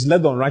 He says,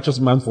 let the unrighteous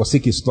man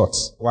forsake his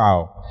thoughts.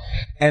 Wow.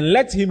 And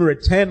let him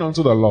return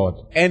unto the Lord,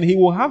 and he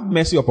will have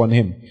mercy upon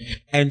him,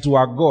 and to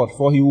our God,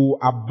 for he will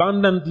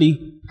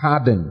abundantly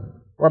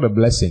pardon. What a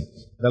blessing.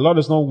 The Lord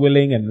is not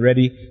willing and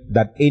ready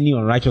that any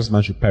unrighteous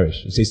man should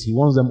perish. He says he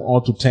wants them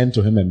all to turn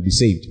to him and be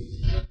saved.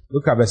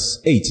 Look at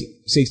verse 8.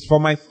 It says, for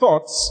my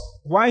thoughts,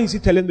 why is he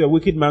telling the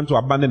wicked man to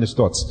abandon his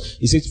thoughts?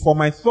 He says, for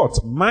my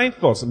thoughts, my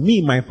thoughts,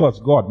 me, my thoughts,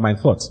 God, my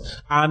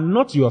thoughts, are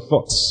not your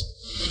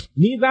thoughts.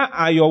 Neither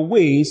are your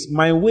ways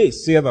my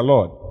ways, saith the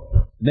Lord.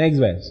 Next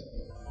verse.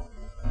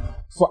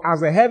 For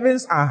as the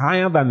heavens are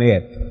higher than the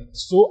earth,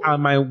 so are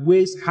my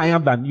ways higher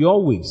than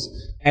your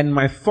ways, and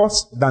my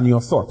thoughts than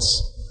your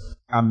thoughts.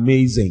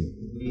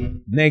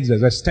 Amazing. Next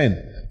verse, verse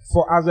 10.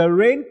 For as the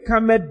rain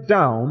cometh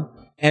down,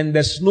 and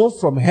the snow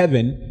from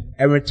heaven,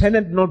 and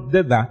returneth not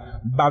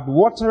thither, but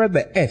watereth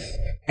the earth,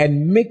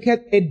 and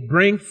maketh it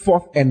bring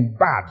forth and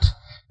bud,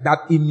 that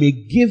it may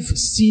give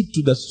seed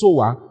to the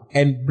sower,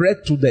 and bread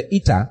to the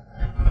eater,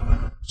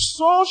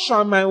 so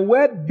shall my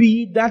word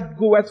be that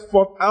goeth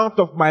forth out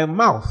of my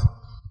mouth.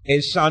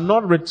 It shall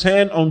not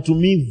return unto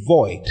me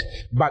void,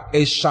 but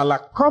it shall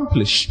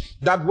accomplish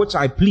that which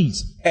I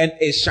please, and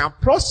it shall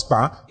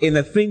prosper in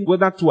the thing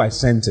whitherto I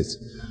sent it.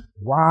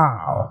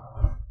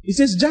 Wow. He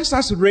says, just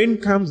as rain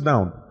comes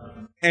down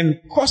and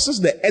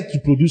causes the earth to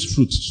produce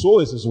fruit, so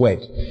is his word.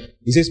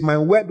 He says, my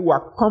word will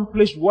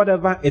accomplish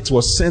whatever it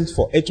was sent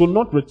for. It will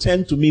not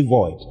return to me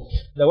void.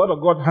 The word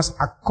of God has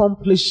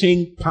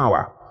accomplishing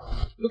power.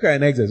 Look at the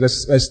next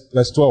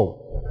verse 12.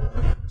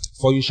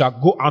 for you shall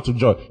go out with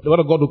joy. The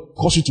word of God will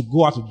cause you to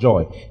go out with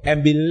joy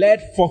and be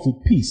led forth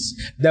with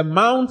peace. The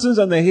mountains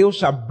and the hills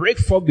shall break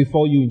forth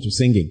before you into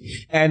singing,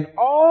 and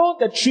all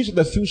the trees of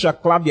the field shall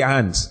clap their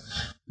hands.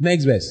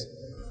 Next verse.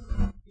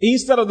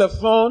 Instead of the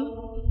thorn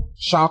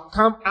shall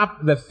come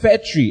up the fir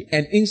tree,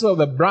 and instead of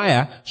the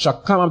briar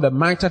shall come up the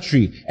myrtle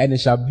tree, and it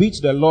shall be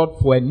to the Lord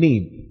for a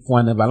name, for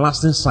an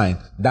everlasting sign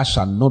that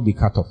shall not be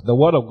cut off. The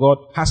word of God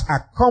has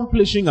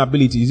accomplishing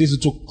ability. It is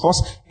to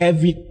cause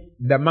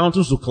the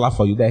mountains to clap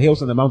for you, the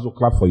hills and the mountains to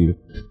clap for you.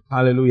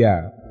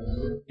 Hallelujah.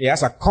 It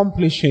has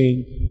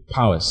accomplishing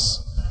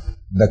powers.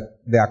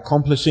 The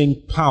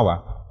accomplishing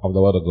power of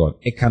the word of God.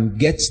 It can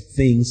get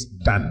things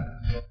done.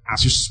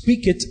 As you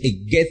speak it,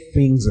 it gets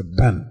things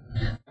done.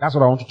 That's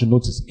what I want you to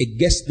notice. It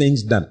gets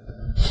things done.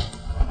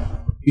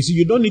 You see,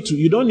 you don't need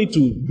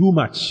to do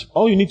much.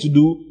 All you need to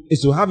do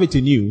is to have it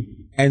in you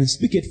and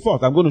speak it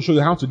forth. I'm going to show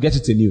you how to get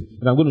it in you,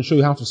 and I'm going to show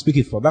you how to speak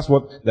it forth. That's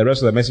what the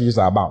rest of the messages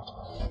are about.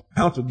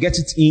 How to get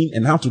it in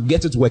and how to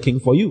get it working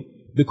for you.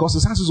 Because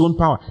it has its own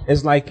power.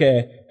 It's like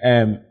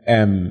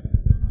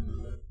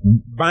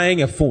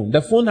buying a phone.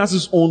 The phone has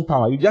its own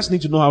power. You just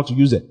need to know how to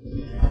use it.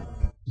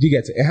 Do you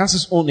get it? It has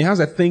its own, it has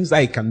the things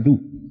that it can do.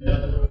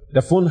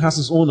 The phone has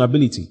its own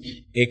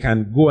ability. It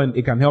can go and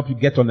it can help you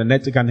get on the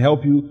net. It can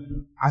help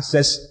you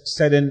access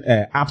certain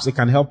apps. It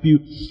can help you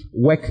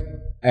work.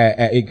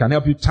 It can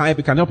help you type.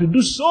 It can help you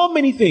do so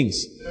many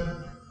things.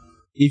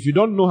 If you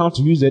don't know how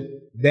to use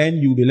it, then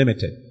you'll be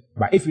limited.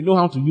 But if you know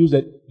how to use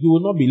it, you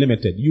will not be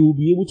limited. You will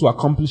be able to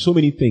accomplish so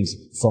many things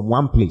from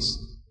one place.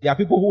 There are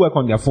people who work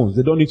on their phones.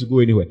 They don't need to go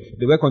anywhere.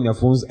 They work on their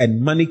phones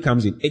and money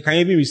comes in. It can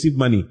even receive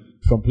money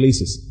from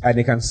places, and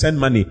they can send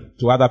money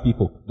to other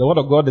people. The word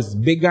of God is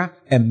bigger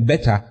and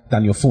better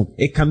than your phone.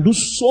 It can do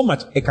so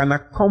much. It can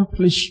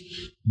accomplish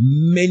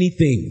many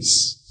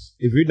things.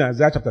 If you read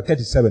Isaiah chapter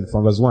 37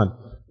 from verse 1,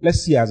 let's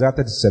see Isaiah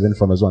 37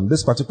 from verse 1.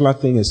 This particular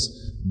thing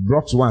is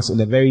brought to us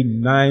in a very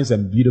nice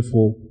and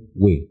beautiful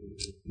way.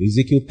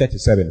 Ezekiel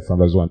 37 from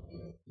verse 1.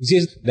 He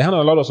says, the hand of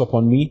the Lord was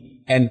upon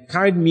me and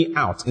carried me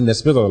out in the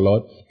spirit of the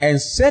Lord and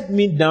set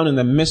me down in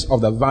the midst of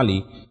the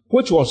valley,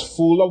 which was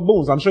full of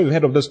bones. I'm sure you've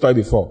heard of this story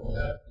before.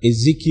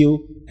 Ezekiel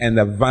and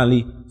the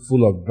valley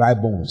full of dry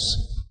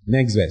bones.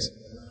 Next verse.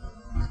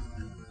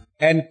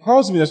 And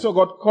caused me, the Spirit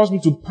of God caused me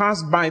to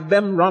pass by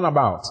them round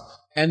about.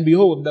 And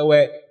behold, there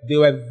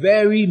were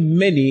very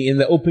many in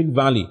the open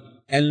valley.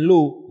 And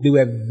lo, they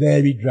were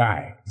very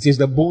dry. It says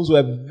the bones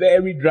were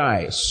very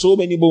dry. So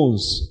many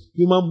bones.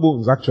 Human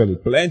bones, actually.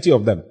 Plenty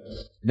of them.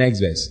 Next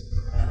verse.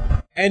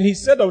 And he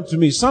said unto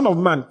me, Son of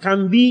man,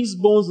 can these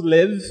bones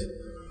live?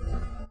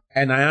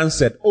 And I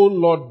answered, O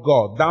Lord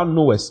God, thou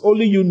knowest.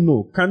 Only you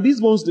know. Can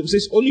these bones live? It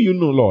says, only you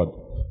know, Lord.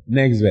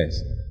 Next verse.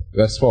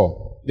 Verse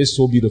 4. This is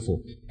so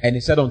beautiful. And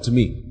he said unto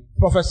me,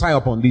 prophesy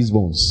upon these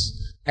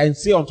bones, and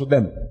say unto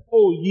them,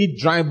 O ye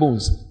dry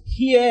bones,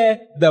 hear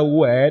the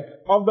word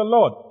of the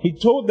Lord. He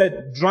told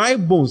the dry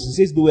bones, he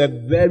says they were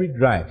very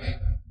dry.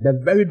 The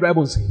very dry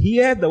bones,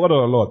 hear the word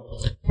of the Lord.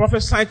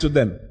 Prophesy to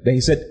them. Then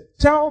he said,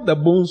 tell the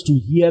bones to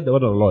hear the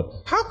word of the Lord.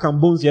 How can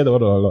bones hear the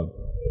word of the Lord?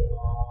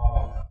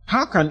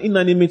 How can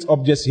inanimate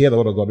objects hear the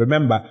word of God?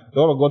 Remember,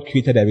 the word of God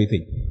created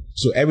everything.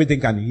 So everything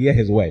can hear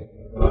his word.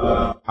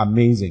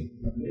 Amazing.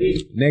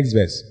 Next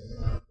verse.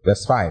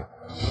 Verse 5.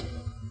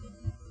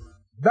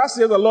 Thus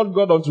saith the Lord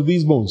God unto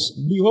these bones,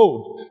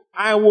 behold,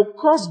 I will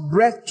cause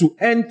breath to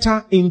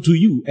enter into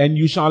you, and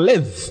you shall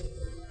live.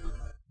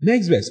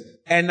 Next verse.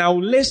 And I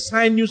will lay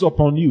sinews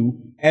upon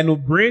you, and will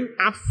bring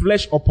up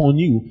flesh upon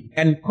you,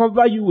 and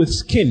cover you with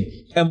skin,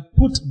 and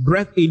put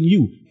breath in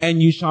you,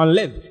 and you shall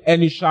live,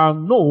 and you shall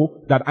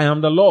know that I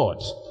am the Lord.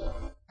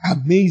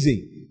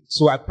 Amazing.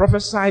 So I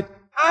prophesied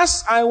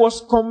as I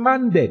was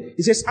commanded.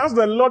 It says, as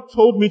the Lord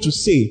told me to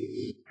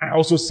say, I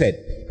also said.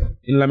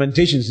 In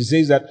Lamentations, it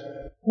says that,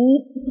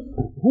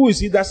 who is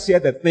he that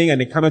saith a thing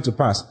and it cometh to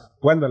pass,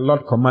 when the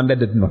Lord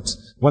commanded it not?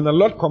 When the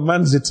Lord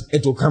commands it,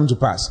 it will come to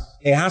pass.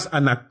 It has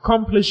an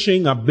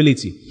accomplishing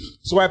ability.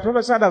 So I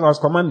prophesied as I was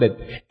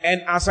commanded.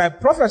 And as I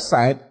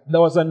prophesied,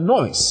 there was a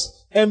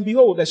noise. And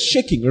behold, a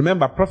shaking.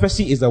 Remember,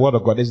 prophecy is the word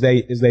of God. It's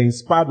the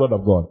inspired word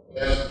of God.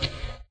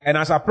 And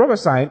as I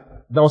prophesied,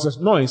 there was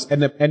a noise,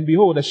 and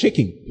behold, a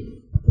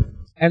shaking.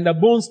 And the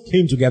bones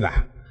came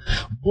together.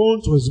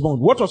 Bone to his bone.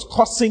 What was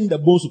causing the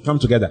bones to come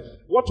together?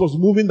 What was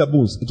moving the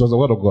bones? It was the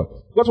word of God.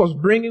 What was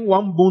bringing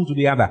one bone to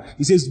the other?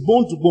 He says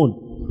bone to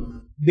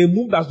bone. They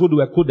moved as though they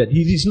were coded.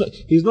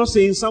 He's not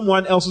saying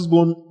someone else's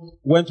bone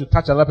went to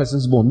touch another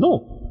person's bone.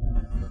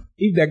 No.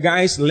 If the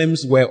guy's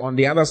limbs were on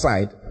the other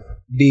side,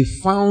 they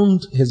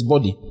found his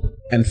body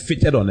and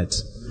fitted on it.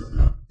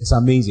 It's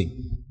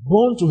amazing.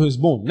 Bone to his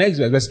bone. Next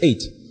verse, verse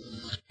 8.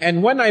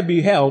 And when I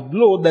beheld,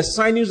 lo, the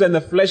sinews and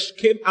the flesh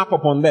came up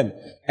upon them,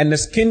 and the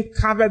skin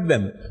covered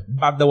them,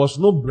 but there was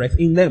no breath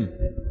in them.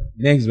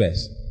 Next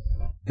verse.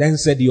 Then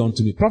said he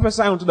unto me,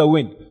 prophesy unto the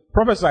wind,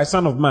 prophesy,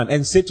 son of man,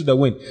 and say to the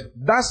wind,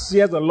 thus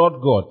saith the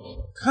Lord God,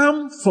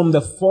 come from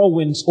the four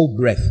winds, O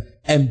breath,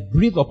 and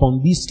breathe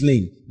upon these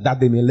slain, that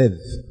they may live.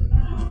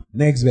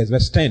 Next verse,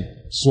 verse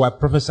 10. So I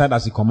prophesied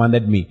as he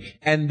commanded me.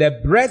 And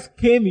the breath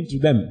came into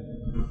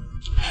them,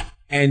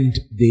 and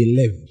they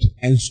lived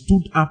and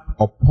stood up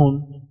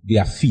upon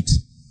their feet,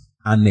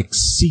 an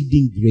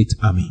exceeding great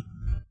army.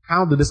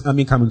 How did this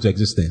army come into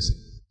existence?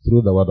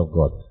 Through the word of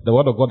God. The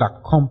word of God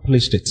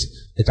accomplished it.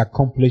 It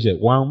accomplished it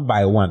one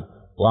by one.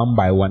 One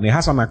by one. It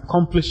has an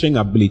accomplishing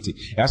ability.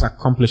 It has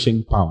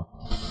accomplishing power.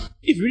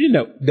 If you read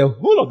the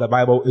whole of the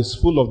Bible is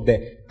full of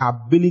the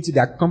ability,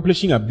 the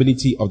accomplishing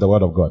ability of the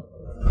word of God.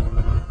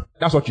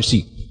 That's what you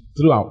see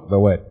throughout the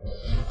word.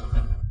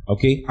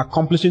 Okay?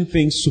 Accomplishing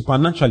things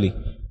supernaturally.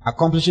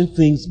 Accomplishing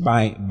things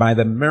by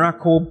the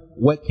miracle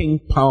working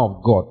power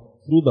of God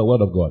through the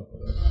word of God.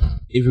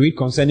 If you read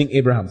concerning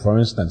Abraham, for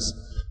instance,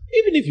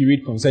 even if you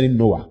read concerning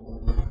Noah,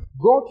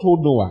 God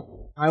told Noah,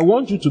 I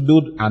want you to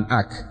build an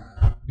ark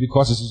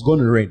because it is going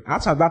to rain.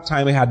 After that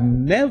time, it had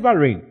never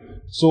rained.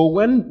 So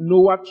when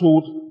Noah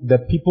told the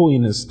people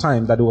in his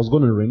time that it was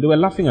going to rain, they were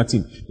laughing at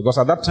him because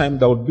at that time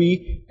there would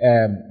be,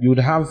 you would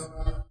have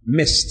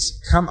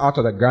mist come out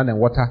of the ground and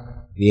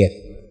water the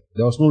earth.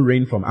 There was no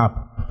rain from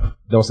up.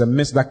 There was a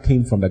mist that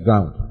came from the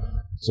ground.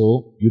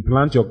 So you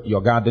plant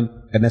your garden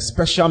and a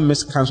special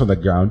mist comes from the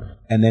ground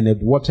and then it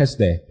waters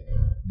the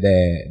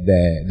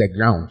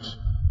ground.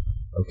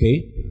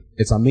 Okay?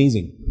 It's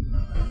amazing.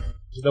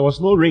 So there was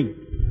no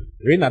rain.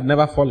 Rain had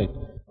never fallen.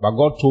 But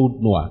God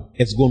told Noah,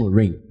 it's going to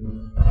rain.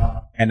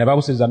 And the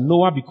Bible says that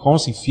Noah,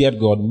 because he feared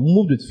God,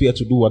 moved with fear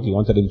to do what he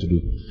wanted him to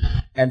do.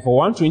 And for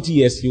 120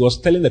 years, he was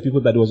telling the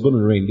people that it was going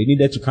to rain. They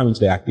needed to come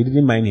into the ark. They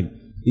didn't mind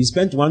him. He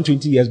spent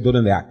 120 years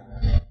building the ark.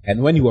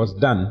 And when he was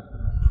done,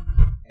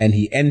 and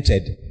he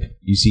entered,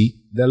 you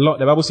see, the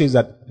Bible says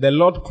that the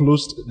Lord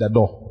closed the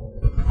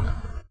door.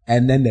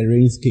 And then the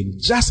rains came,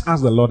 just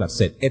as the Lord had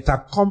said. It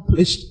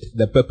accomplished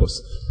the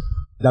purpose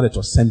that it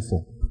was sent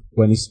for.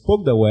 When he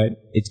spoke the word,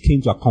 it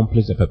came to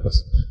accomplish the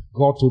purpose.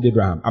 God told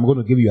Abraham, I'm going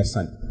to give you a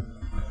son.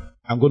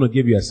 I'm going to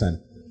give you a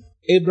son.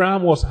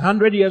 Abraham was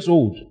 100 years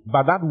old,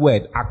 but that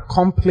word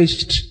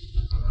accomplished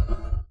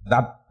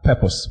that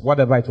purpose.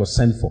 Whatever it was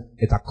sent for,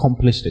 it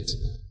accomplished it.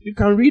 You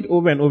can read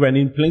over and over and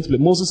in plain speech.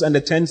 Moses and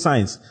the 10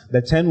 signs,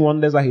 the 10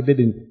 wonders that he did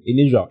in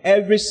Israel.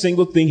 Every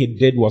single thing he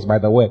did was by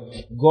the word.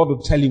 God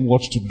would tell him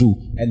what to do,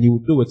 and he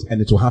would do it, and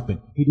it will happen.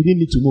 He didn't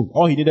need to move.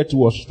 All he needed to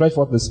was stretch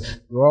forth his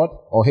rod,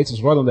 or hit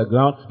his rod on the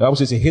ground. The Bible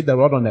says he hit the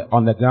rod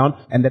on the ground,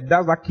 and the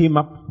dust that came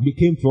up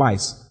became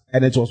flies.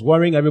 And it was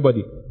worrying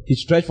everybody. He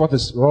stretched forth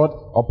his rod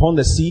upon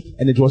the sea,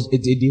 and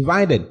it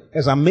divided.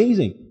 It's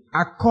amazing.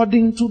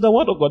 According to the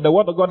word of God. The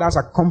word of God has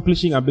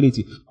accomplishing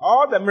ability.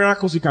 All the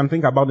miracles you can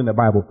think about in the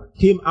Bible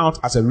came out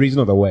as a reason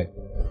of the word.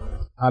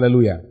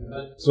 Hallelujah.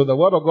 So the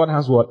word of God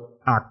has what?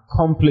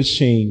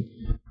 Accomplishing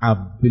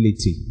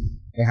ability.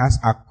 It has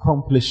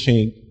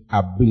accomplishing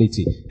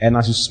ability. And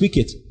as you speak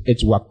it,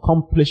 it will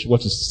accomplish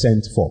what it's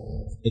sent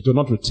for. It will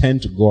not return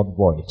to God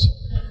void.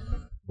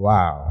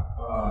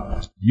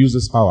 Wow. Use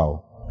this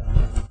power.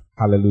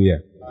 Hallelujah.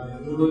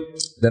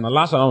 Then the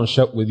last one I want to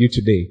share with you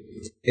today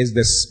is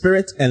the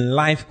spirit and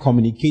life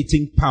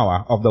communicating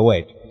power of the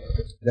word.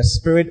 The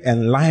spirit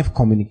and life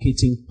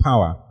communicating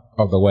power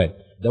of the word.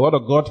 The word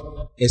of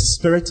God is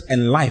spirit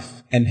and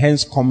life, and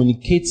hence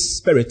communicates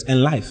spirit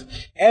and life.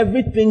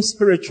 Everything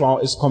spiritual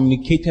is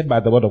communicated by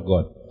the word of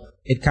God.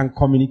 It can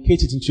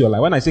communicate it into your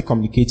life. When I say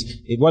communicate,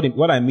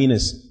 what I mean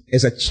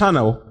is a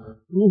channel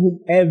through whom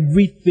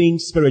everything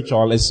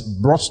spiritual is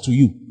brought to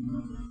you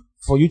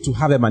for you to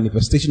have a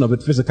manifestation of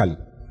it physically.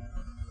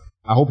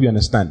 I hope you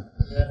understand.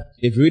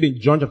 If you read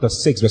in John chapter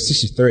 6, verse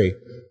 63,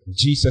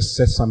 Jesus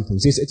says something. He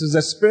says, it is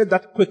the spirit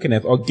that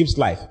quickeneth or gives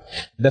life.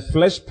 The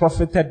flesh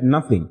profited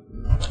nothing.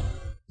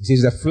 He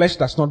says, the flesh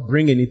does not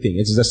bring anything.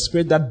 It is the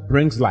spirit that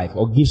brings life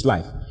or gives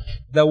life.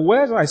 The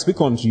words that I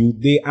speak unto you,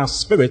 they are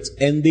spirit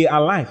and they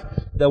are life.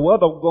 The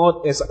word of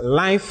God is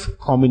life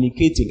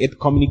communicating. It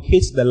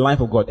communicates the life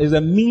of God. It is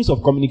a means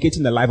of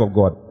communicating the life of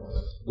God.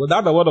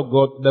 Without the word of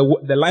God,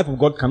 the life of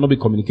God cannot be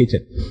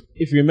communicated.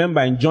 If you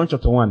remember in John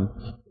chapter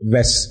 1,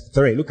 verse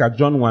 3, look at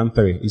John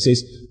 1:3. It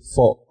says,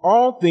 for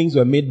all things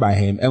were made by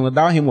him, and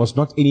without him was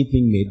not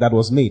anything made that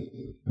was made.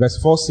 Verse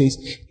 4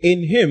 says,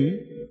 in him,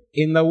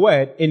 in the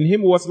word, in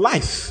him was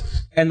life,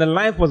 and the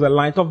life was the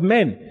light of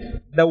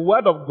men. The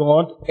word of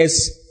God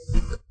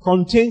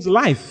contains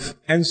life,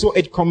 and so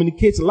it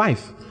communicates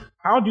life.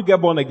 How do you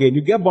get born again?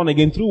 You get born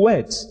again through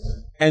words.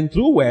 And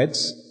through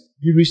words,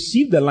 you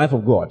receive the life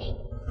of God.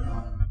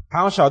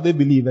 How shall they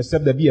believe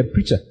except there be a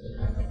preacher?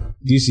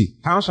 Do you see?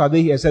 How shall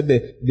they hear except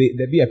there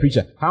be a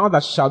preacher? How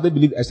shall they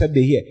believe except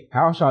they hear?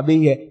 How shall they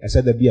hear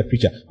except there be a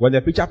preacher? When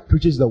the preacher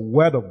preaches the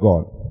word of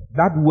God,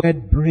 that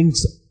word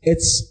brings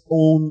its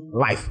own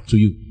life to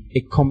you.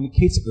 It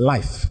communicates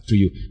life to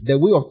you. The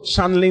way of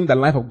channeling the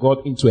life of God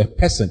into a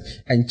person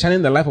and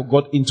channeling the life of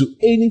God into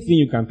anything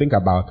you can think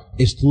about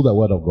is through the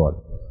word of God.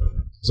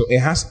 So it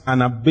has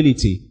an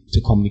ability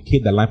to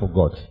communicate the life of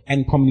God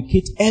and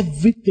communicate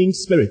everything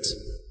spirit.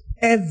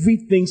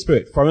 Everything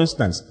spirit. For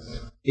instance,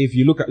 If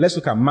you let's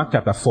look at Mark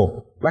chapter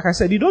 4. Like I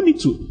said, you don't need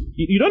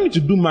to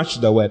do much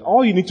to the word.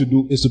 All you need to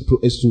do is to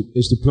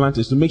plant,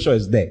 is to make sure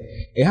it's there.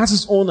 It has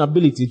its own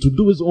ability to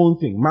do its own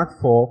thing.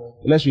 Mark 4,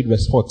 let's read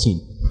verse 14.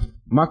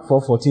 Mark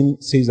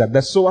 4:14 says that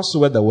the sower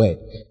soweth the word.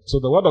 So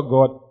the word of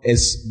God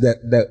is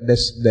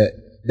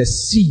the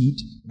seed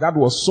that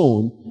was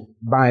sown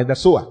by the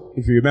sower.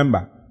 If you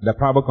remember, the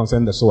parable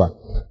concerning the sower.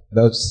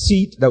 The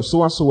seed, the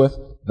sower soweth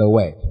the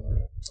word.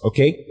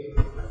 Okay?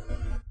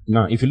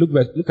 Now, if you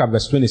look at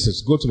verse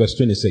 26, go to verse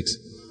 26.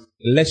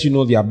 Lets you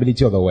know the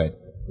ability of the word.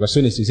 Verse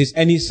 26 says,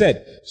 and he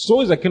said,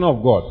 so is the kingdom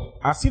of God,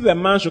 as if a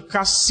man should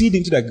cast seed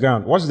into the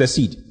ground. What is the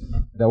seed?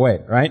 The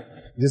word, right?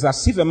 It is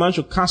as if a man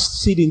should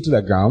cast seed into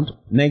the ground.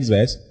 Next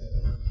verse.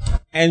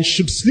 And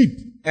should sleep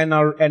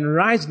and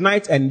rise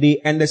night and day,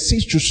 and the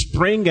seed should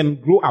spring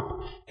and grow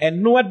up,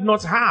 and knoweth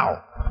not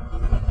how.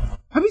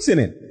 Have you seen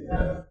it?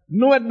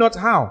 Knoweth not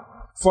how.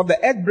 For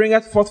the earth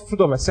bringeth forth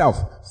fruit of herself.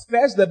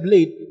 First the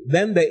blade,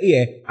 then the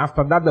ear,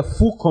 after that the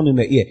full corn in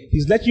the ear.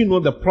 He's letting you know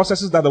the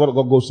processes that the word of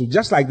God goes through,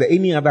 just like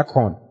any other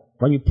corn.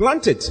 When you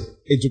plant it,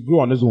 it will grow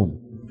on its own.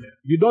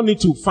 You don't need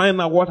to find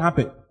out what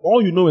happened.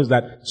 All you know is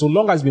that so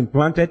long as it's been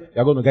planted,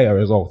 you're going to get your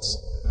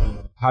results.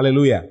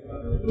 Hallelujah.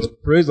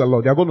 Praise the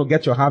Lord. You're going to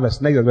get your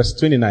harvest. Next verse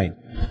 29.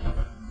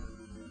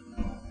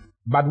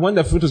 But when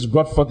the fruit is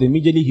brought forth,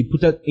 immediately he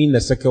put it in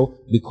the sickle,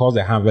 because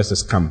the harvest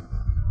has come.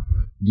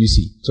 Do you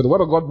see? So the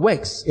word of God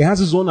works. It has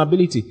its own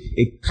ability.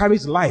 It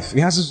carries life.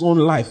 It has its own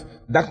life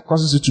that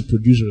causes it to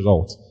produce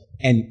results.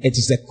 And it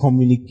is a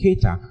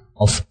communicator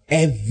of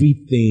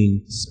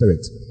everything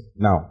spirit.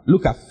 Now,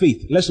 look at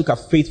faith. Let's look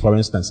at faith, for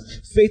instance.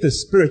 Faith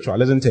is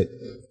spiritual, isn't it?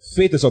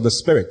 Faith is of the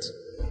spirit.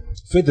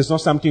 Faith is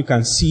not something you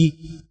can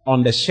see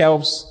on the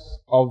shelves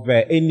of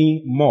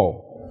any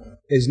mall.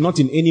 It's not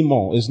in any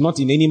mall. It's not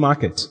in any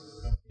market,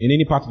 in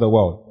any part of the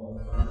world.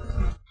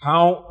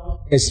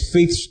 How is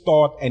faith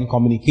stored and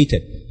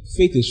communicated?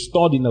 Faith is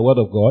stored in the word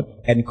of God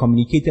and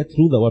communicated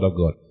through the word of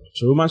God.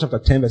 So Romans chapter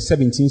 10 verse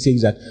 17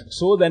 says that,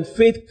 so then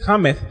faith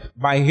cometh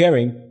by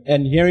hearing,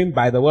 and hearing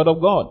by the word of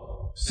God.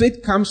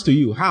 Faith comes to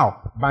you.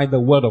 How? By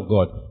the word of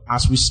God.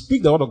 As we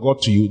speak the word of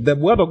God to you, the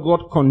word of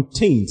God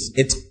contains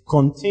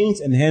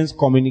and hence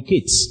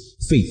communicates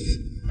faith.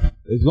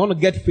 If you want to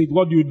get faith,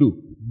 what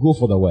do? Go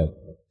for the word.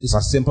 It's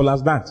as simple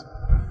as that.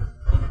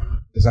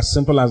 It's as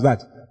simple as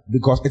that.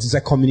 Because it is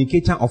a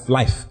communicator of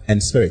life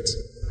and spirit.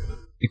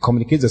 It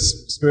communicates the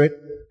spirit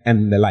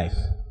and the life.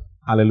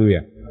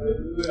 Hallelujah.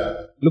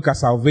 Hallelujah. Look at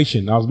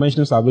salvation. I was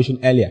mentioning salvation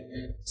earlier.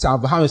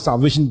 How is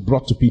salvation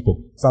brought to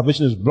people?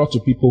 Salvation is brought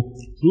to people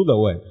through the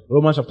word.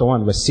 Romans chapter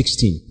 1 verse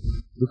 16.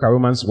 Look at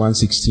Romans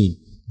 1:16.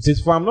 It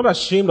says, for I am not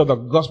ashamed of the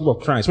gospel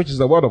of Christ, which is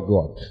the word of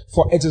God.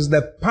 For it is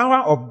the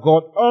power of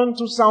God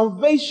unto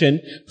salvation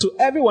to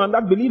everyone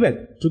that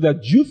believeth, to the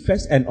Jew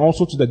first and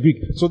also to the Greek.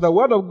 So the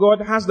word of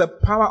God has the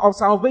power of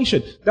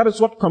salvation. That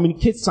is what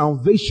communicates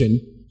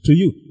salvation to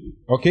you.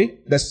 Okay?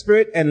 The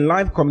spirit and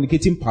life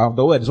communicating power of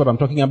the word is what I'm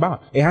talking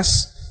about. It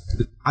has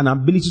an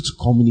ability to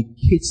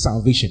communicate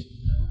salvation.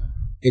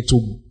 It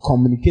will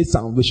communicate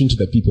salvation to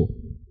the people.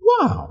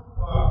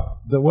 Wow!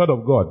 The word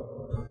of God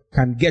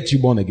can get you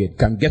born again,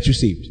 can get you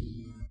saved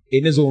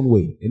in his own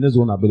way, in his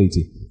own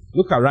ability.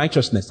 Look at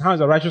righteousness. How is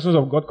the righteousness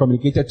of God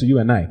communicated to you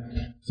and I?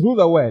 Through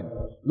the word.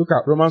 Look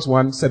at Romans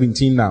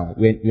 1:17 now.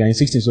 We are in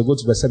 16, so go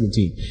to verse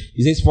 17.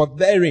 It says,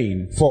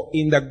 for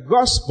in the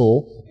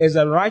gospel is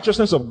the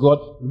righteousness of God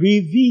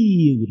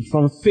revealed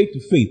from faith to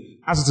faith.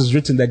 As it is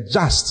written, the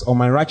just or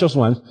my righteous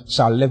ones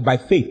shall live by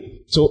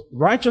faith. So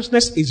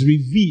righteousness is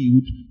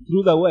revealed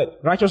through the word.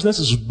 Righteousness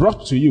is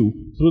brought to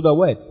you through the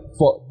word.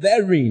 For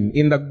therein,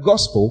 in the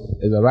gospel,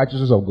 is the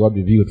righteousness of God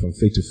revealed from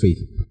faith to faith.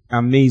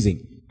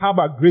 Amazing. How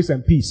about grace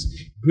and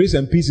peace? Grace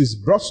and peace is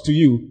brought to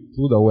you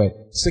through the word.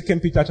 2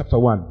 Peter chapter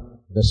 1,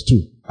 verse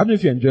 2. I don't know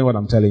if you're enjoying what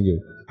I'm telling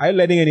you. Are you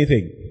learning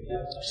anything?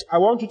 I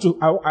want you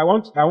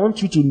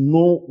to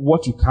know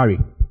what you carry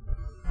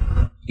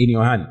in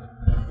your hand.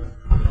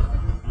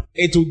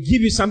 It will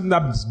give you something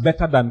that is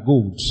better than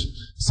gold.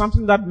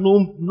 Something that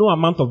no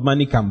amount of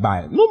money can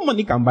buy. No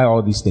money can buy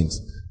all these things.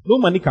 No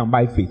money can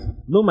buy faith.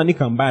 No money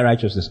can buy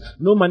righteousness.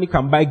 No money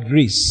can buy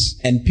grace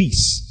and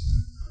peace.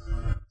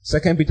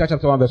 2 Peter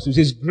chapter 1 verse 2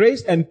 says,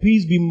 grace and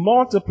peace be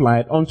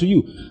multiplied unto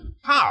you.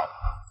 How?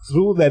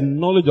 Through the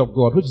knowledge of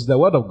God, which is the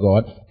word of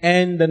God,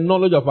 and the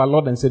knowledge of our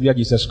Lord and Savior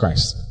Jesus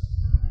Christ.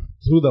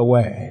 Through the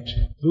word.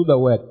 Through the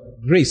word.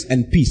 Grace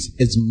and peace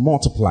is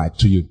multiplied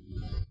to you.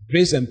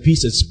 Grace and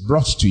peace is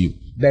brought to you.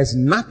 There's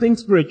nothing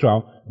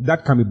spiritual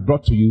that can be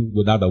brought to you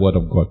without the word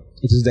of God.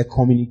 It is the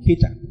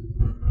communicator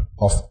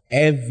of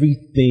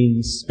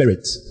everything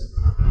spirit.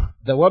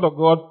 The word of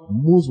God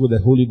moves with the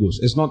Holy Ghost.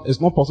 It's not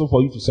possible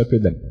for you to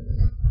separate them.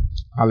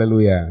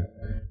 Hallelujah.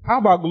 How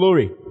about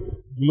glory?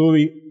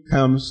 Glory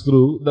comes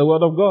through the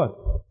word of God.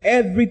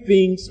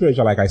 Everything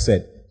spiritual, like I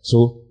said.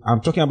 So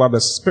I'm talking about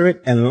the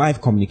spirit and life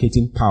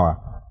communicating power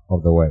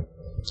of the word.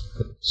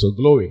 So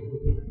glory.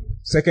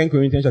 2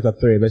 Corinthians chapter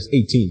 3 verse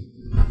 18.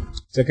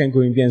 2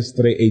 Corinthians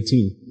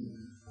 3:18.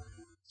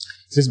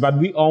 It says, but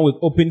we all with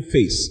open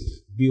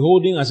face,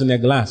 beholding as in a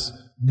glass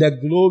the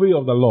glory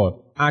of the Lord,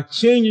 are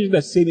changing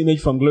the same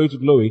image from glory to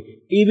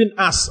glory, even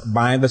as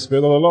by the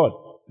Spirit of the Lord.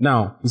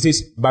 Now, he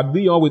says, but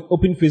be all with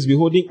open face,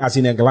 beholding as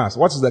in a glass.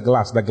 What is the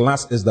glass? The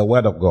glass is the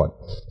word of God.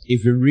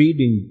 If you read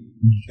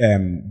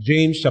in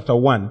James chapter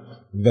 1,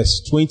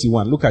 verse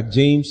 21, look at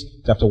James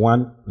chapter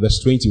 1,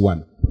 verse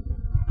 21.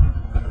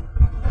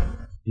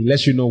 He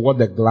lets you know what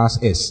the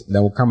glass is.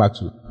 Then we'll come back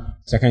to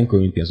 2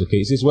 Corinthians. Okay,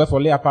 it says,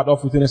 wherefore lay apart all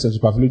filthiness and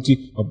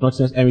superfluity of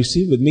naughtiness, and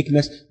receive with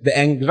meekness the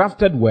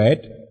engrafted word,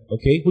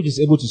 okay, which is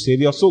able to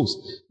save your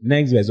souls.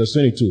 Next verse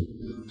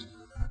 22.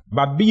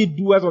 But be ye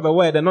doers of the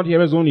word, and not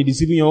hearers only,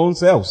 deceiving your own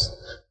selves.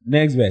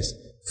 Next verse.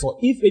 For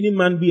if any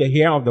man be a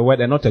hearer of the word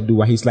and not a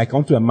doer, he is like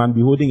unto a man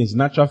beholding his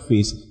natural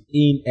face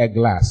in a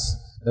glass.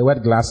 The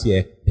word glass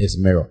here is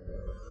mirror.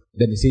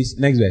 Then he says,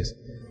 next verse,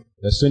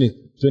 verse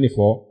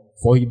 24.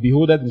 For he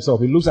beholdeth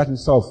himself, he looks at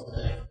himself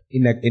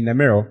in a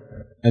mirror,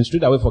 and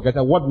straightway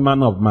forgetteth what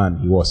manner of man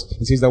he was.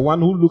 He says, the one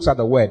who looks at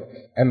the word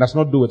and does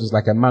not do it is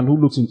like a man who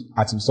looks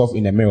at himself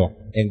in a mirror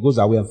and goes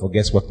away and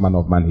forgets what manner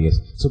of man he is.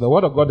 So the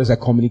word of God is a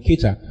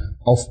communicator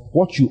of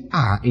what you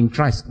are in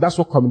Christ. That's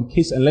what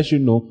communicates and lets you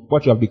know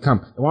what you have become.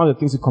 And one of the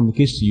things it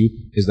communicates to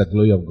you is the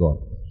glory of God.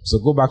 So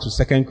go back to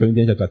 2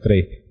 Corinthians chapter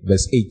 3,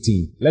 verse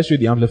 18. Let's read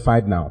the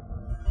Amplified now.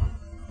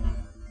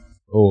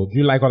 Oh, do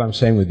you like what I'm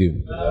sharing with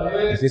you?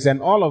 It says,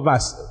 and all of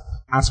us,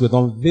 as with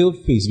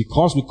unveiled face,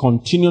 because we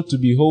continue to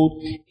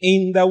behold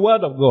in the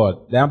word of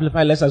God. The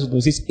Amplified lets us know,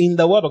 it says, in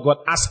the word of God,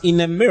 as in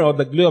a mirror,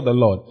 the glory of the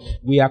Lord,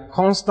 we are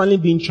constantly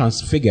being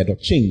transfigured or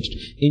changed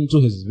into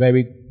his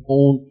very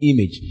own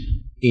image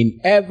in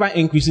ever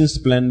increasing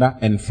splendor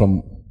and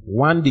from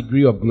one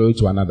degree of glory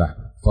to another.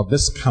 For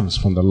this comes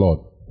from the Lord,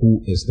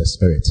 who is the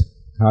Spirit.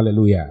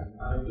 Hallelujah.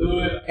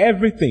 Hallelujah.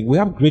 Everything. We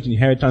have great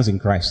inheritance in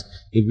Christ.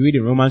 If you read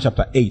in Romans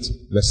chapter 8,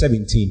 verse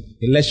 17,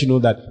 it lets you know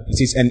that it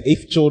says, and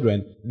if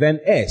children, then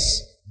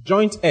heirs,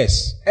 joint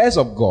heirs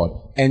of God,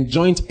 and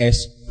joint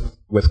heirs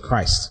with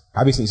Christ.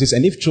 Have you seen? It says,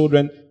 and if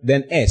children,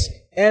 then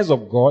heirs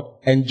of God,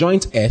 and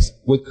joint heirs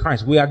with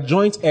Christ. We are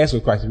joint heirs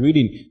with Christ.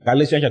 Reading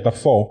Galatians chapter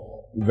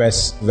 4,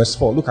 verse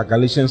 4. Look at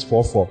Galatians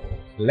 4:4.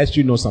 It lets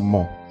you know some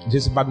more. It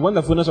says, but when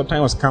the fullness of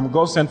time was come,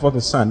 God sent forth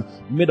his Son,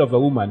 made of a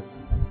woman,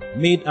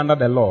 made under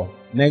the law.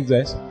 Next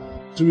verse.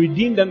 To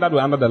redeem them that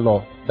were under the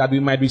law, that we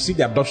might receive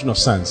the adoption of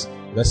sons.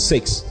 Verse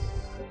 6.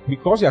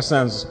 Because you are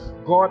sons,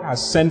 God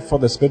has sent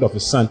forth the Spirit of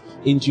his Son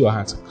into your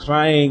hearts,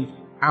 crying,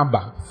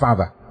 Abba,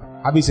 Father.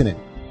 Have you seen it?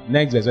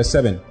 Next verse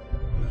 7.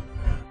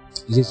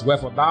 It says,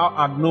 wherefore thou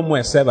art no more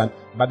a servant,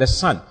 but a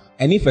son.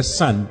 And if a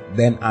son,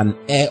 then an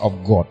heir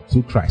of God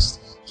through Christ.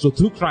 So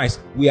through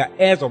Christ, we are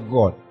heirs of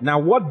God. Now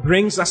what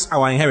brings us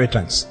our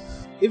inheritance?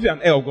 If you're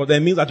an heir of God,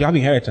 that means that you have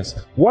inheritance.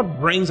 What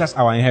brings us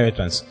our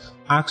inheritance?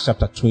 Acts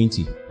chapter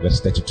 20, verse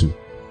 32.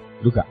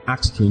 Look at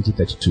Acts 20,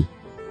 32.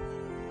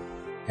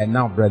 And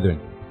now, brethren,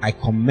 I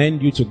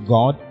commend you to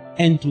God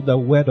and to the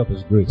word of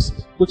his grace,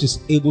 which is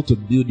able to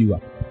build you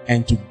up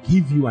and to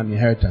give you an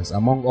inheritance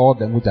among all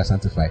them which are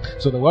sanctified.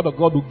 So the word of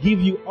God will give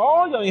you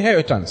all your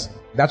inheritance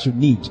that you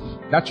need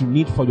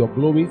for your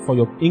glory, for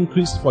your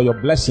increase, for your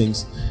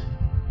blessings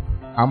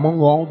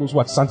among all those who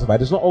are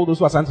sanctified. It's not all those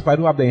who are sanctified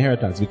who have the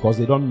inheritance, because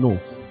they don't know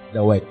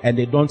the word and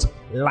they don't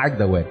like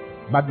the word.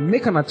 But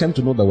make an attempt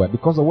to know the word,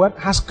 because the word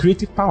has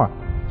creative power.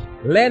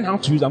 Learn how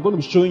to use it. I'm going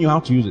to be showing you how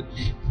to use it.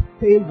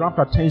 Pay rapt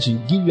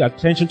attention. Give your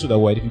attention to the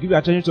word. If you give your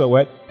attention to the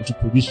word, it will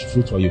produce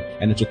fruit for you,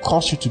 and it will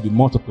cause you to be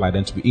multiplied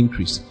and to be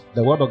increased.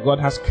 The word of God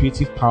has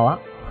creative power.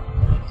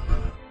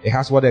 It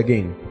has what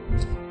again?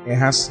 It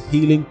has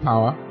healing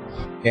power.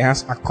 It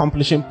has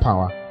accomplishing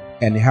power.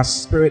 And it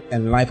has spirit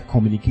and life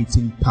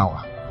communicating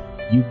power.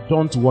 You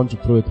don't want to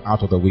throw it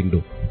out of the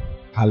window.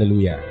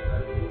 Hallelujah.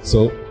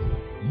 So,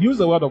 use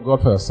the word of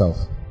God for yourself.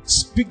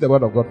 Speak the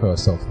word of God for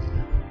yourself.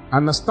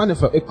 Understand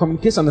it. It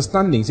communicates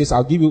understanding. It says,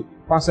 I'll give you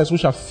pastors who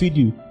shall feed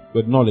you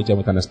with knowledge and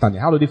with understanding.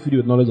 How do they feed you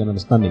with knowledge and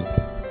understanding?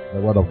 The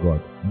word of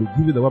God. They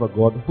give you the word of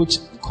God, which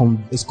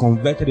is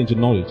converted into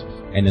knowledge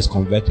and is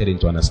converted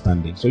into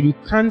understanding. So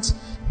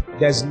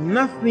there's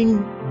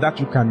nothing that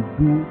you can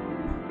do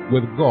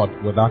with God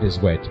without his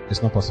word.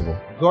 It's not possible.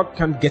 God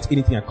can't get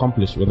anything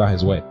accomplished without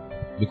his word,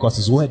 because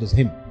his word is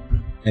him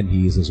and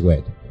he is his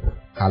word.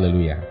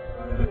 Hallelujah.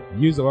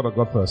 Use the word of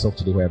God for yourself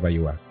today wherever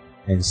you are,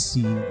 and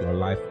see your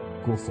life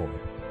go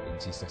forward in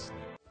Jesus' name.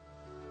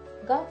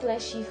 God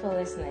bless you for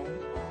listening.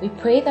 We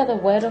pray that the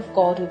word of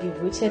God will be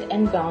rooted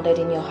and grounded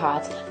in your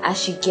heart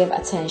as you give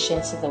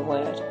attention to the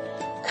word.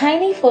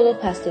 Kindly follow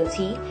Pastor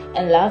T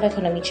and Love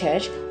Economy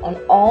Church on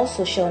all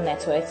social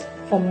networks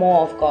for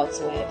more of God's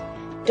word.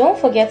 Don't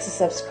forget to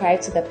subscribe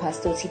to the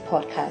Pastor T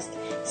podcast.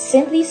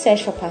 Simply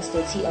search for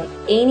Pastor T on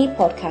any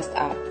podcast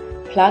app,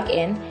 plug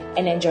in,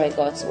 and enjoy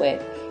God's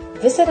word.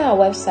 Visit our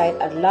website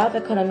at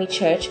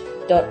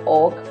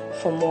loveeconomychurch.org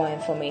for more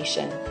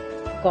information.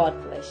 God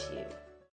bless.